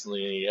Games,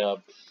 the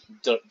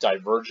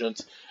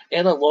Divergent,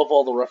 and I love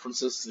all the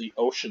references to the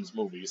Ocean's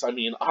movies. I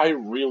mean, I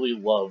really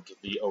loved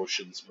the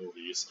Ocean's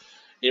movies.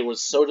 It was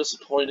so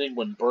disappointing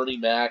when Bernie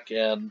Mac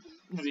died,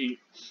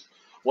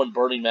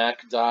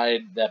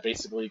 that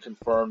basically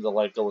confirmed that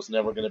like there was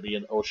never going to be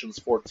an Ocean's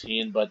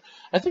 14, but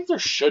I think there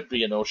should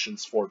be an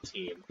Ocean's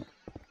 14.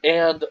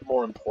 And,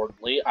 more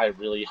importantly, I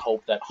really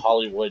hope that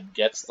Hollywood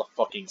gets the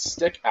fucking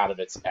stick out of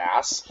its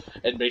ass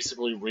and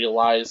basically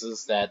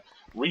realizes that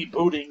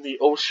rebooting the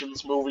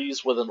Ocean's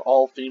movies with an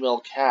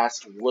all-female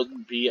cast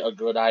wouldn't be a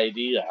good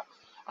idea.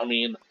 I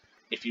mean,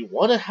 if you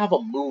want to have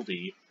a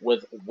movie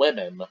with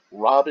women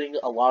robbing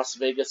a Las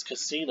Vegas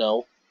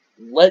casino,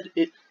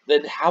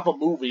 then have a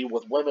movie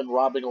with women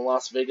robbing a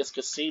Las Vegas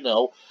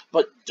casino,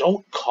 but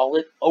don't call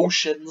it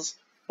Ocean's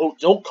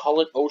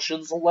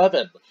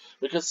 11,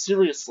 because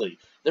seriously,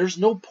 there's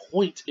no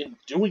point in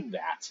doing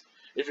that.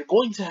 If you're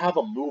going to have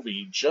a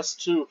movie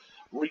just to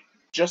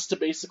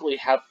basically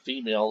have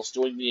females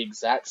doing the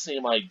exact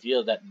same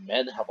idea that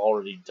men have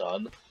already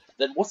done,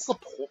 then what's the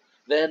point?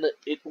 Then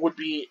it would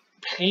be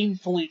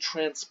painfully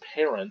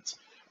transparent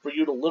for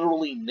you to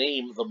literally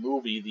name the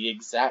movie the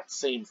exact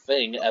same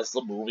thing as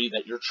the movie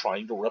that you're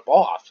trying to rip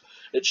off.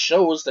 It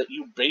shows that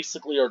you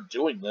basically are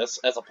doing this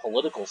as a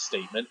political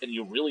statement and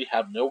you really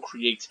have no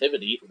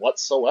creativity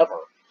whatsoever.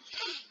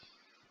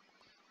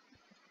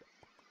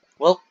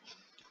 Well,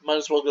 might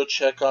as well go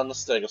check on the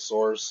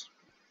stegosaurs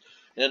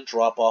and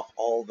drop off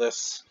all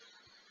this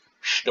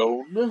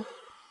stone.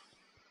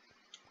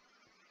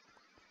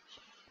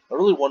 I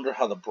really wonder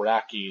how the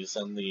Brackies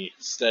and the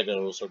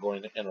Stegos are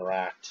going to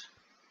interact.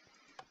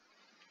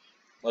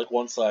 Like,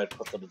 once I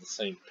put them in the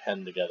same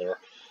pen together.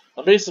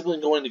 I'm basically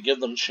going to give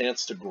them a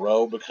chance to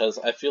grow, because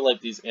I feel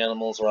like these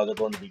animals are either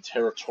going to be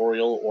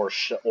territorial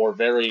or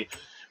very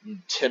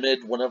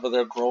timid whenever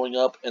they're growing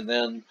up, and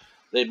then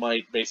they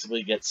might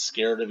basically get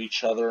scared of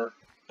each other.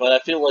 But I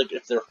feel like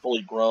if they're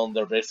fully grown,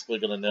 they're basically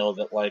going to know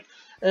that, like,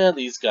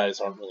 these guys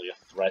aren't really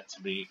a threat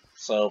to me,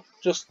 so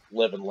just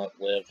live and let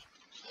live.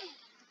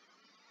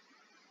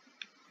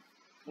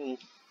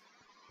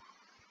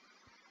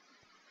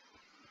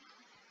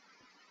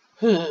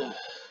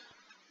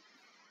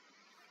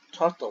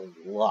 Talked a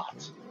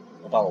lot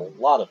about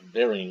a lot of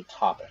varying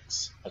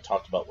topics. I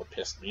talked about what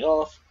pissed me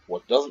off,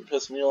 what doesn't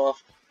piss me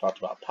off, talked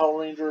about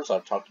Power Rangers,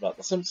 I've talked about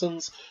The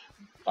Simpsons,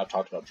 I've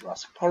talked about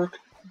Jurassic Park.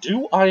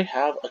 Do I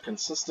have a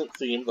consistent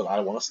theme that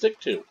I want to stick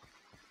to?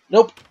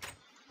 Nope.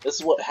 This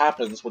is what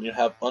happens when you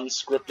have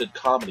unscripted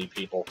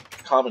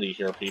comedy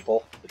here,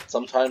 people.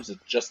 Sometimes it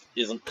just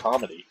isn't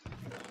comedy.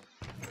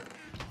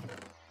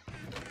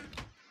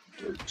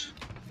 Dirt.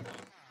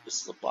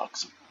 This is a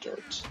box of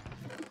dirt.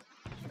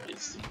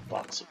 Is the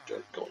box of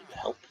dirt going to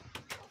help?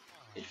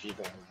 If you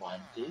don't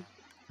want it,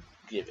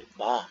 give it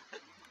back.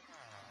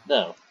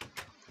 No.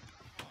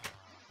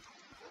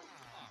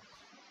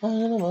 I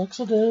got a box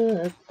of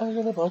dirt, I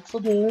got a box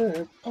of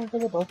dirt, I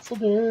got a box of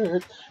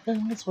dirt,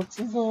 and guess what's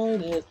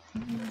inside it?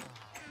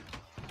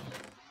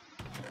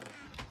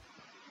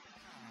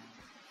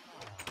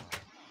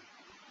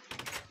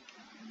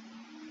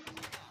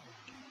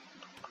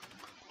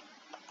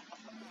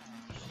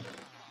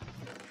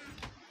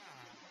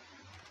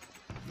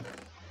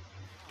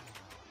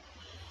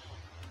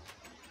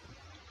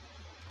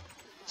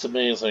 It's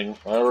amazing.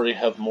 I already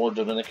have more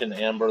Dominican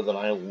amber than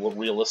I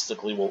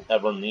realistically will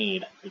ever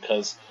need,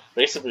 because,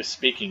 basically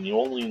speaking, you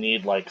only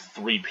need like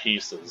 3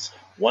 pieces.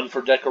 1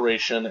 for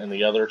decoration, and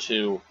the other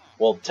 2,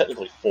 well,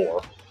 technically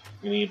 4.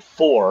 You need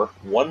 4,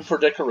 1 for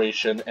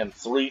decoration, and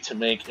 3 to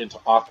make into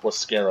Aqua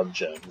Scarab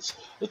gems.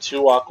 The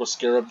 2 Aqua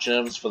Scarab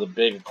gems for the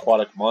big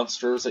aquatic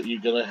monsters that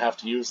you're gonna have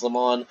to use them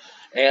on,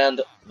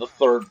 and the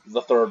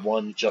third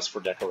one just for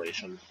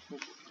decoration.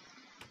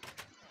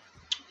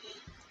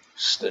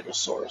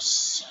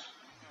 Stegosaurus.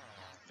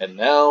 And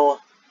now,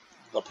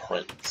 the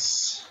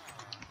prince.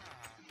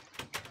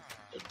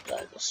 The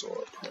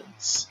dinosaur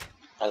prince.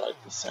 I like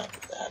the sound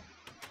of that.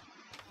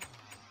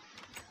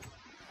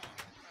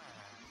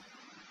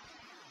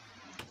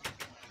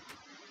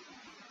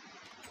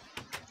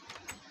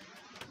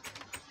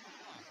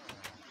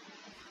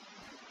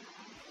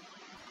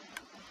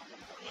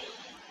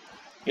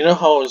 You know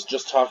how I was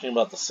just talking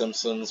about The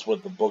Simpsons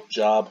with the book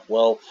job?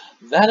 Well,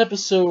 that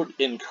episode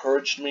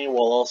encouraged me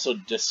while also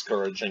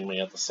discouraging me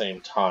at the same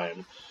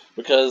time.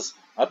 Because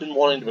I've been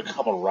wanting to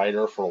become a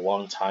writer for a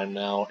long time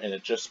now, and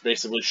it just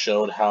basically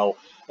showed how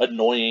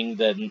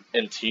annoying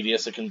and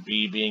tedious it can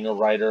be being a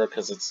writer,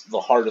 because it's the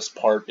hardest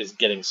part is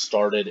getting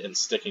started and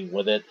sticking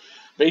with it.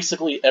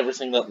 Basically,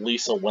 everything that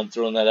Lisa went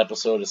through in that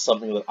episode is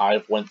something that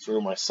I've went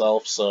through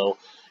myself, so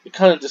it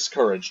kind of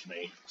discouraged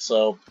me.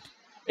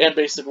 And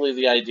basically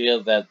the idea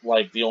that,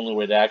 like, the only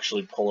way to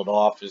actually pull it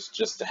off is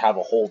just to have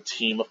a whole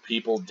team of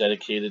people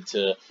dedicated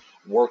to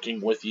working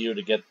with you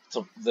to get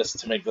to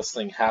make this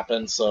thing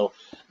happen. So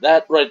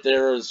that right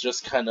there is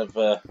just kind of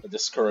a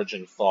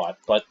discouraging thought.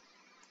 But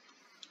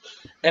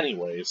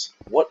anyways,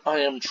 what I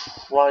am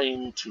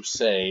trying to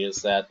say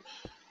is that,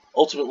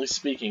 ultimately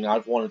speaking,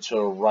 I've wanted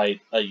to write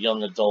a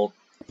young adult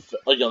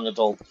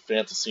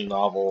fantasy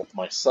novel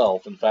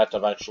myself. In fact,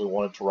 I've actually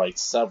wanted to write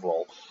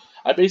several.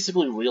 I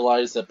basically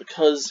realized that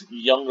because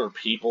younger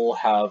people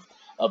have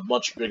a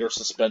much bigger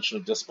suspension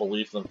of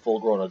disbelief than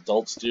full-grown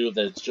adults do,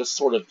 that it's just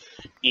sort of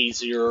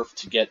easier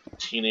to get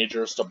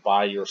teenagers to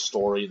buy your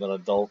story than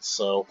adults,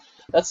 so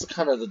that's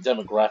kind of the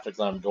demographic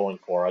that I'm going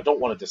for. I don't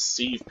want to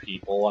deceive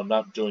people. I'm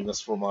not doing this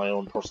for my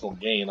own personal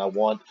gain. I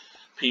want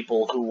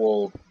people who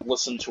will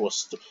listen to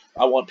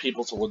I want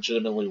people to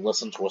legitimately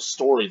listen to a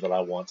story that I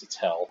want to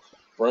tell,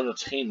 for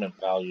entertainment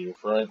value,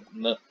 for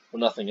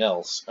nothing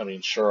else. I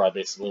mean, sure, I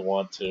basically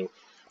want to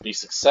be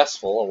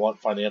successful. I want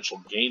financial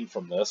gain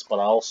from this, but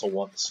I also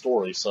want the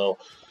story. So,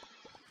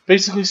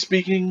 basically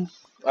speaking,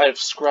 I've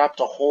scrapped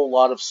a whole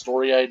lot of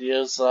story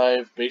ideas that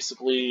I've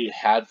basically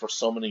had for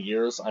so many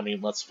years. I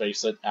mean, let's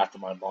face it, after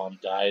my mom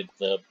died,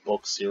 the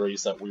book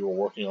series that we were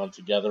working on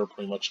together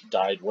pretty much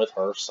died with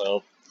her,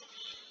 so...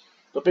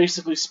 But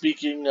basically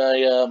speaking,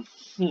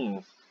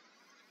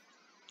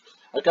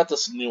 I got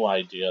this new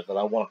idea that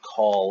I want to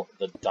call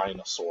the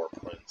Dinosaur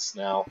Prince.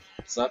 Now,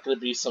 it's not going to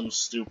be some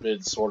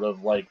stupid sort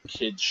of, like,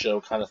 kid show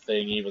kind of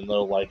thing, even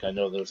though, like, I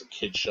know there's a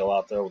kid show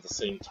out there with the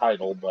same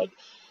title, but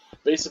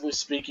basically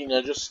speaking,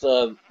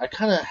 I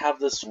kind of have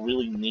this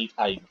really neat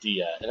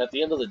idea, and at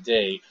the end of the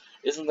day,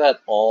 isn't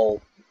that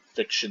all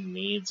fiction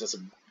needs?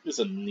 Is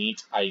a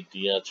neat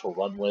idea to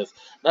run with.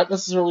 Not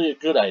necessarily a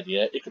good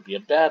idea, it could be a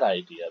bad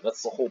idea.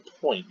 That's the whole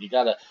point. You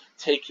gotta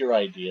take your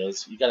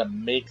ideas, you gotta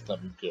make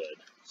them good.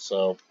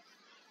 So,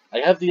 I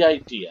have the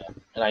idea,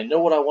 and I know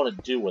what I want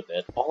to do with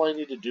it. All I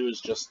need to do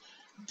is just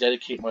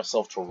dedicate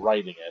myself to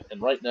writing it.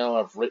 And right now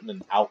I've written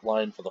an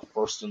outline for the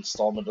first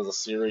installment of the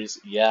series.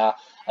 Yeah,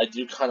 I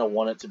do kind of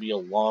want it to be a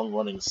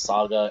long-running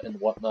saga and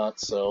whatnot,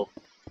 so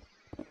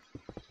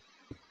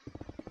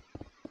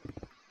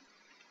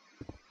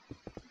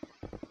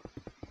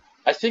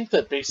I think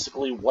that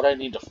basically what I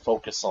need to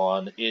focus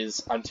on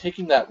is I'm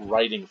taking that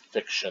writing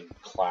fiction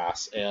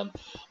class, and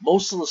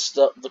most of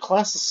the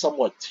class is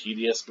somewhat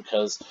tedious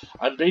because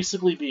I'm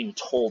basically being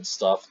told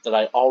stuff that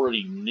I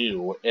already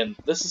knew, and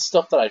this is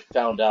stuff that I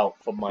found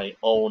out from my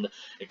own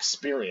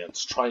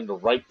experience trying to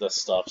write this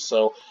stuff,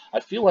 so I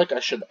feel like I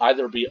should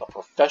either be a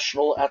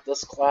professional at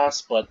this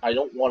class, but I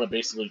don't want to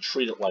basically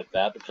treat it like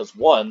that because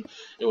one,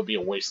 it would be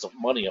a waste of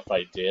money if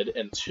I did,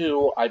 and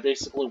two, I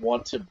basically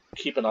want to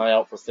keep an eye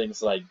out for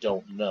things that I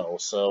don't know.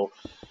 So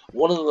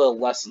one of the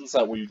lessons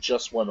that we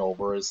just went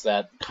over is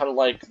that kind of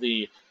like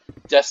the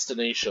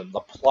destination, the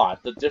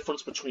plot, the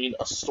difference between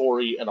a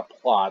story and a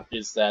plot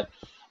is that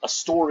a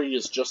story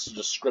is just a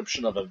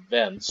description of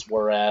events,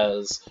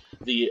 whereas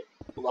the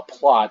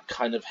plot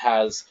kind of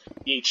has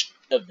each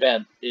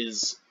event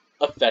is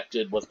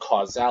affected with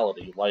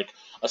causality. Like,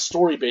 a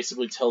story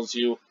basically tells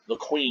you the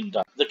queen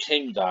died, the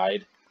king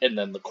died, and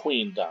then the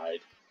queen died.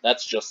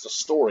 That's just a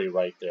story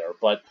right there,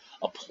 but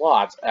a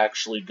plot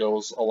actually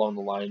goes along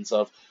the lines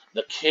of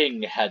the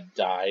king had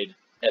died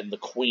and the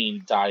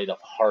queen died of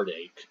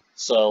heartache.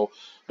 So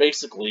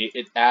basically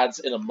it adds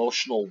an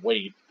emotional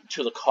weight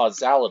to the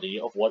causality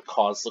of what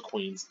caused the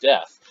queen's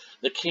death.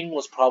 The king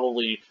was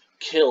probably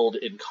killed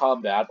in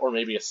combat or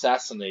maybe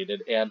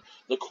assassinated, and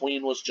the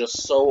queen was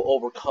just so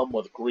overcome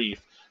with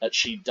grief that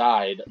she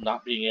died,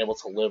 not being able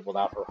to live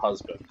without her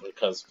husband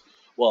because,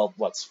 well,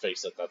 let's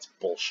face it, that's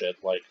bullshit.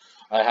 Like,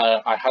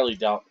 I highly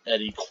doubt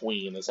Eddie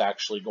Queen is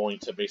actually going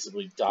to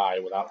basically die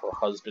without her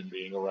husband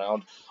being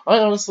around. I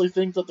honestly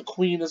think that the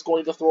Queen is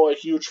going to throw a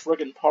huge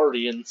friggin'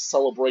 party in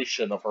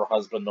celebration of her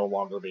husband no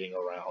longer being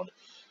around,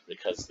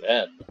 because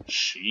then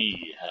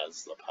she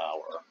has the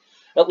power.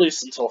 At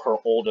least until the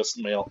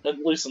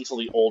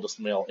oldest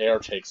male heir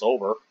takes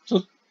over.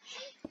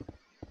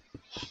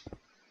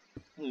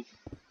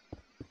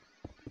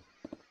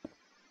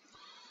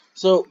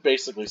 So,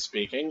 basically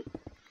speaking,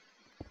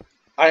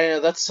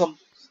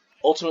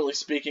 ultimately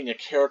speaking, a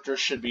character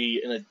should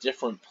be in a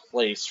different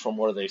place from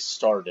where they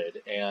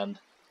started, and,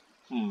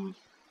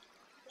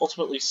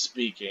 ultimately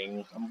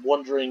speaking, I'm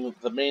wondering,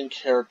 the main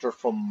character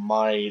from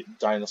my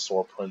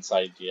Dinosaur Prince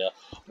idea,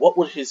 what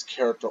would his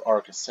character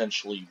arc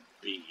essentially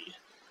be?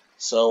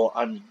 So,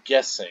 I'm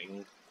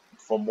guessing,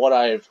 from what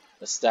I've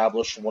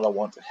established and what I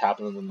want to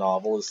happen in the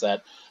novel, is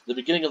that the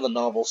beginning of the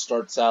novel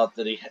starts out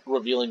that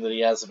revealing that he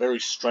has a very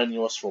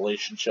strenuous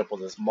relationship with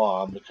his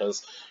mom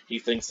because he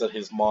thinks that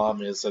his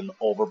mom is an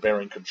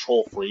overbearing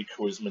control freak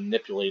who is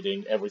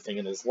manipulating everything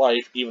in his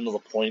life, even to the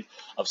point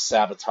of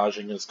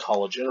sabotaging his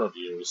college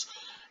interviews.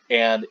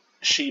 And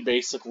she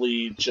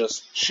basically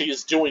she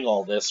is doing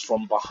all this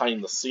from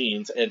behind the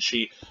scenes, and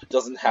she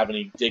doesn't have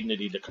any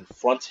dignity to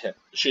confront him.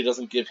 She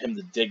doesn't give him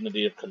the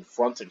dignity of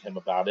confronting him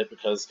about it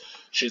because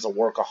she's a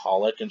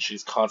workaholic and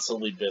she's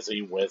constantly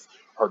busy with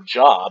her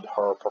job,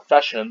 her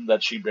profession,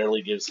 that she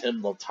barely gives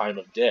him the time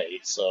of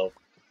day. So,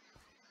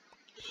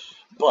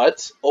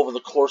 but over the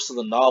course of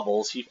the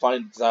novels, he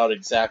finds out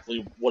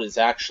exactly what is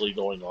actually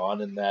going on,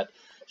 and that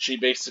she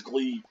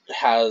basically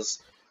has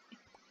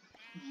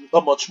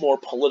a much more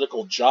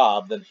political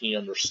job than he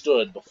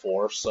understood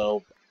before,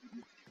 so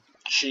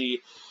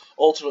she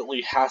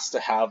ultimately has to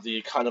have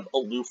the kind of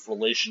aloof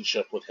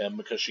relationship with him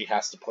because she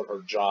has to put her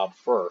job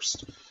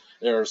first.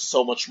 There's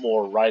so much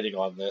more writing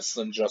on this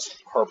than just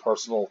her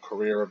personal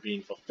career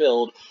being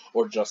fulfilled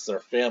or just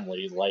their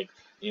family. Like,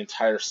 the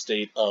entire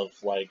state of,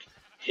 like,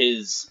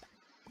 his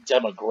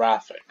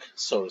demographic,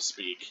 so to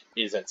speak,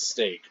 is at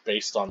stake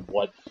based on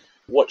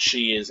what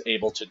she is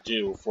able to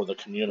do for the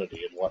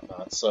community and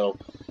whatnot. So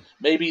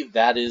maybe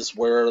that is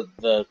where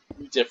the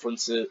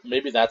difference is.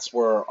 Maybe that's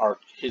where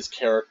his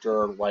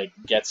character like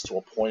gets to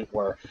a point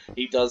where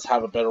he does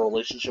have a better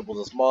relationship with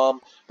his mom,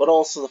 but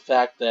also the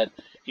fact that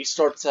he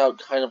starts out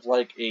kind of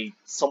like a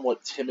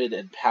somewhat timid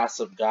and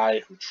passive guy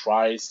who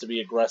tries to be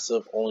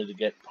aggressive only to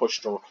get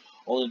pushed or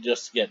only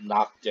just to get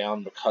knocked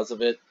down because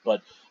of it.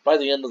 But by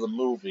the end of the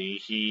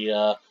movie,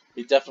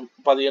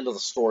 by the end of the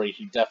story,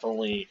 he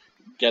definitely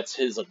gets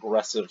his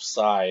aggressive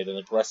side and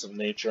aggressive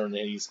nature, and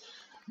he's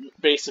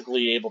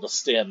basically able to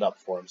stand up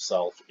for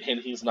himself, and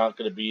he's not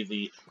going to be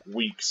the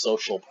weak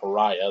social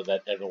pariah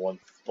that everyone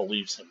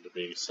believes him to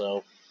be.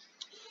 So,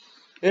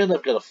 and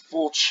I've got a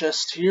full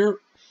chest here.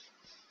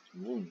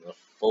 A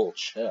full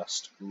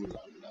chest. Ooh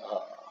la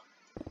la.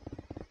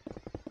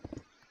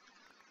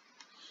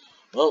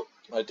 Well,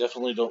 I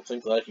definitely don't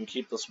think that I can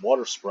keep this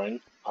water spring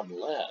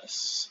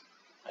unless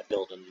I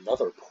build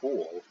another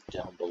pool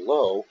down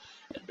below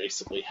and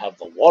basically have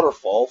the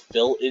waterfall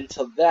fill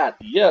into that.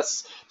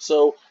 Yes!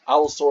 So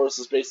Allosaurus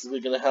is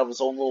basically going to have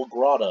his own little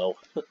grotto.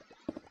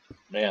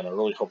 Man, I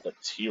really hope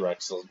that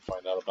T-Rex doesn't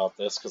find out about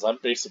this, because I'm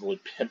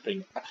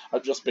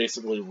just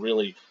basically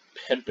really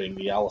pimping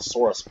the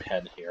Allosaurus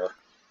Pen here,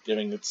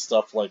 giving it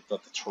stuff like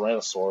that the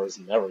Tyrannosaur is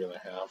never going to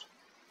have.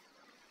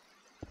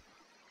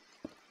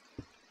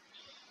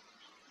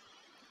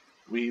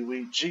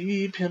 Wee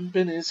G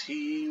pimpin' is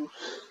he.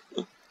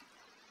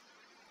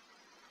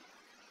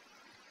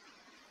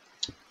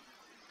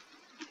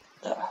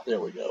 There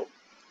we go.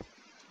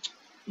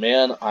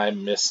 Man, I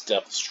miss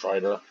Depth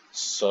Strider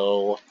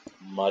so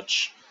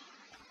much.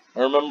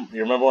 You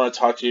remember when I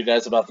talked to you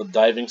guys about the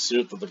diving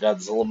suit that the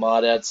Godzilla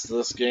mod adds to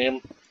this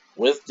game?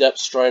 With Depth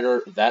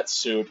Strider, that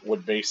suit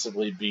would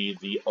basically be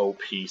the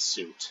OP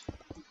suit.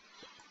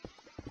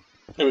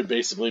 It would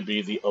basically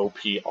be the OP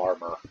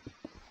armor.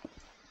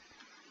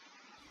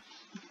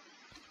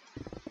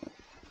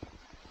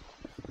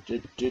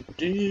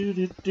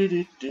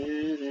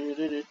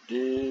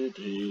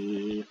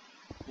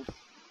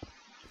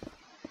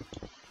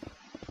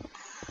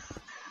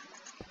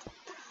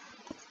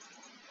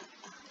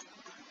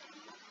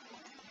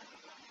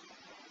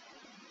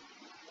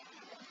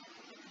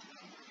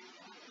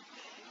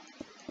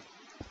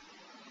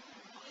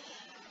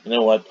 You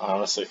know what? I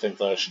honestly think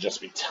that I should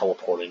just be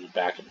teleporting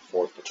back and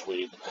forth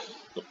between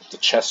the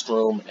chest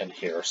room and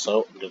here.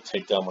 So I'm going to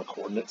take down my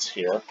coordinates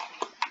here.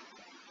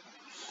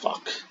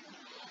 Fuck.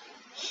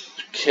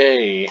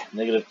 Okay,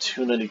 negative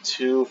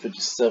 292,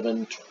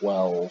 57,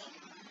 12.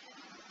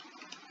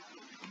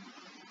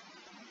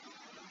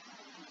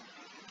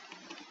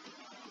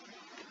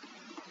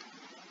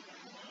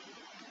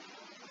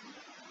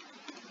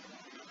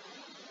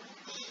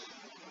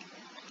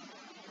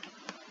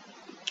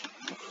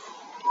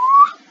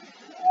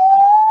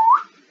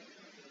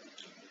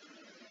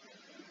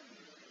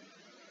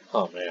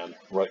 Oh man,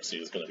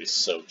 Rexy is going to be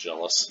so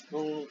jealous.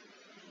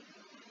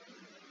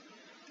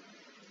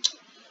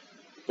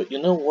 But you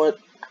know what?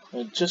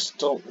 I just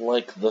don't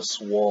like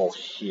this wall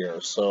here,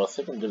 so I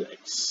think I'm going to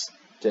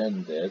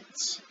extend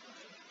it.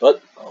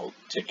 But I'll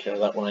take care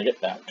of that when I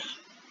get back.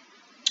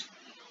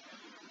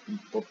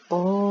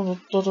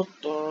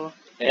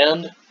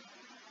 And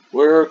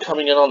we're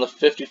coming in on the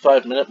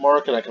 55-minute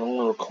mark, and I can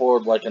only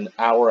record like an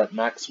hour at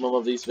maximum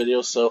of these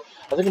videos, so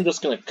I think I'm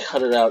just going to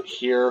cut it out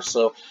here.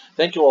 So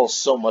thank you all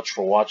so much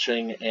for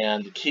watching,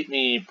 and keep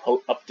me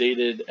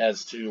updated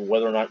as to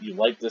whether or not you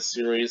like this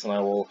series, and I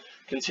will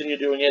continue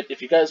doing it.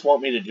 If you guys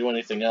want me to do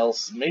anything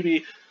else,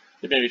 maybe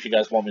if you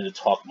guys want me to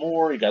talk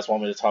more, you guys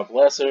want me to talk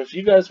less, or if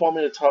you guys want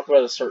me to talk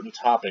about a certain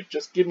topic,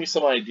 just give me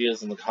some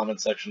ideas in the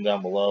comment section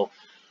down below,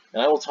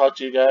 and I will talk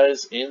to you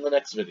guys in the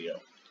next video.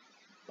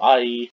 Bye!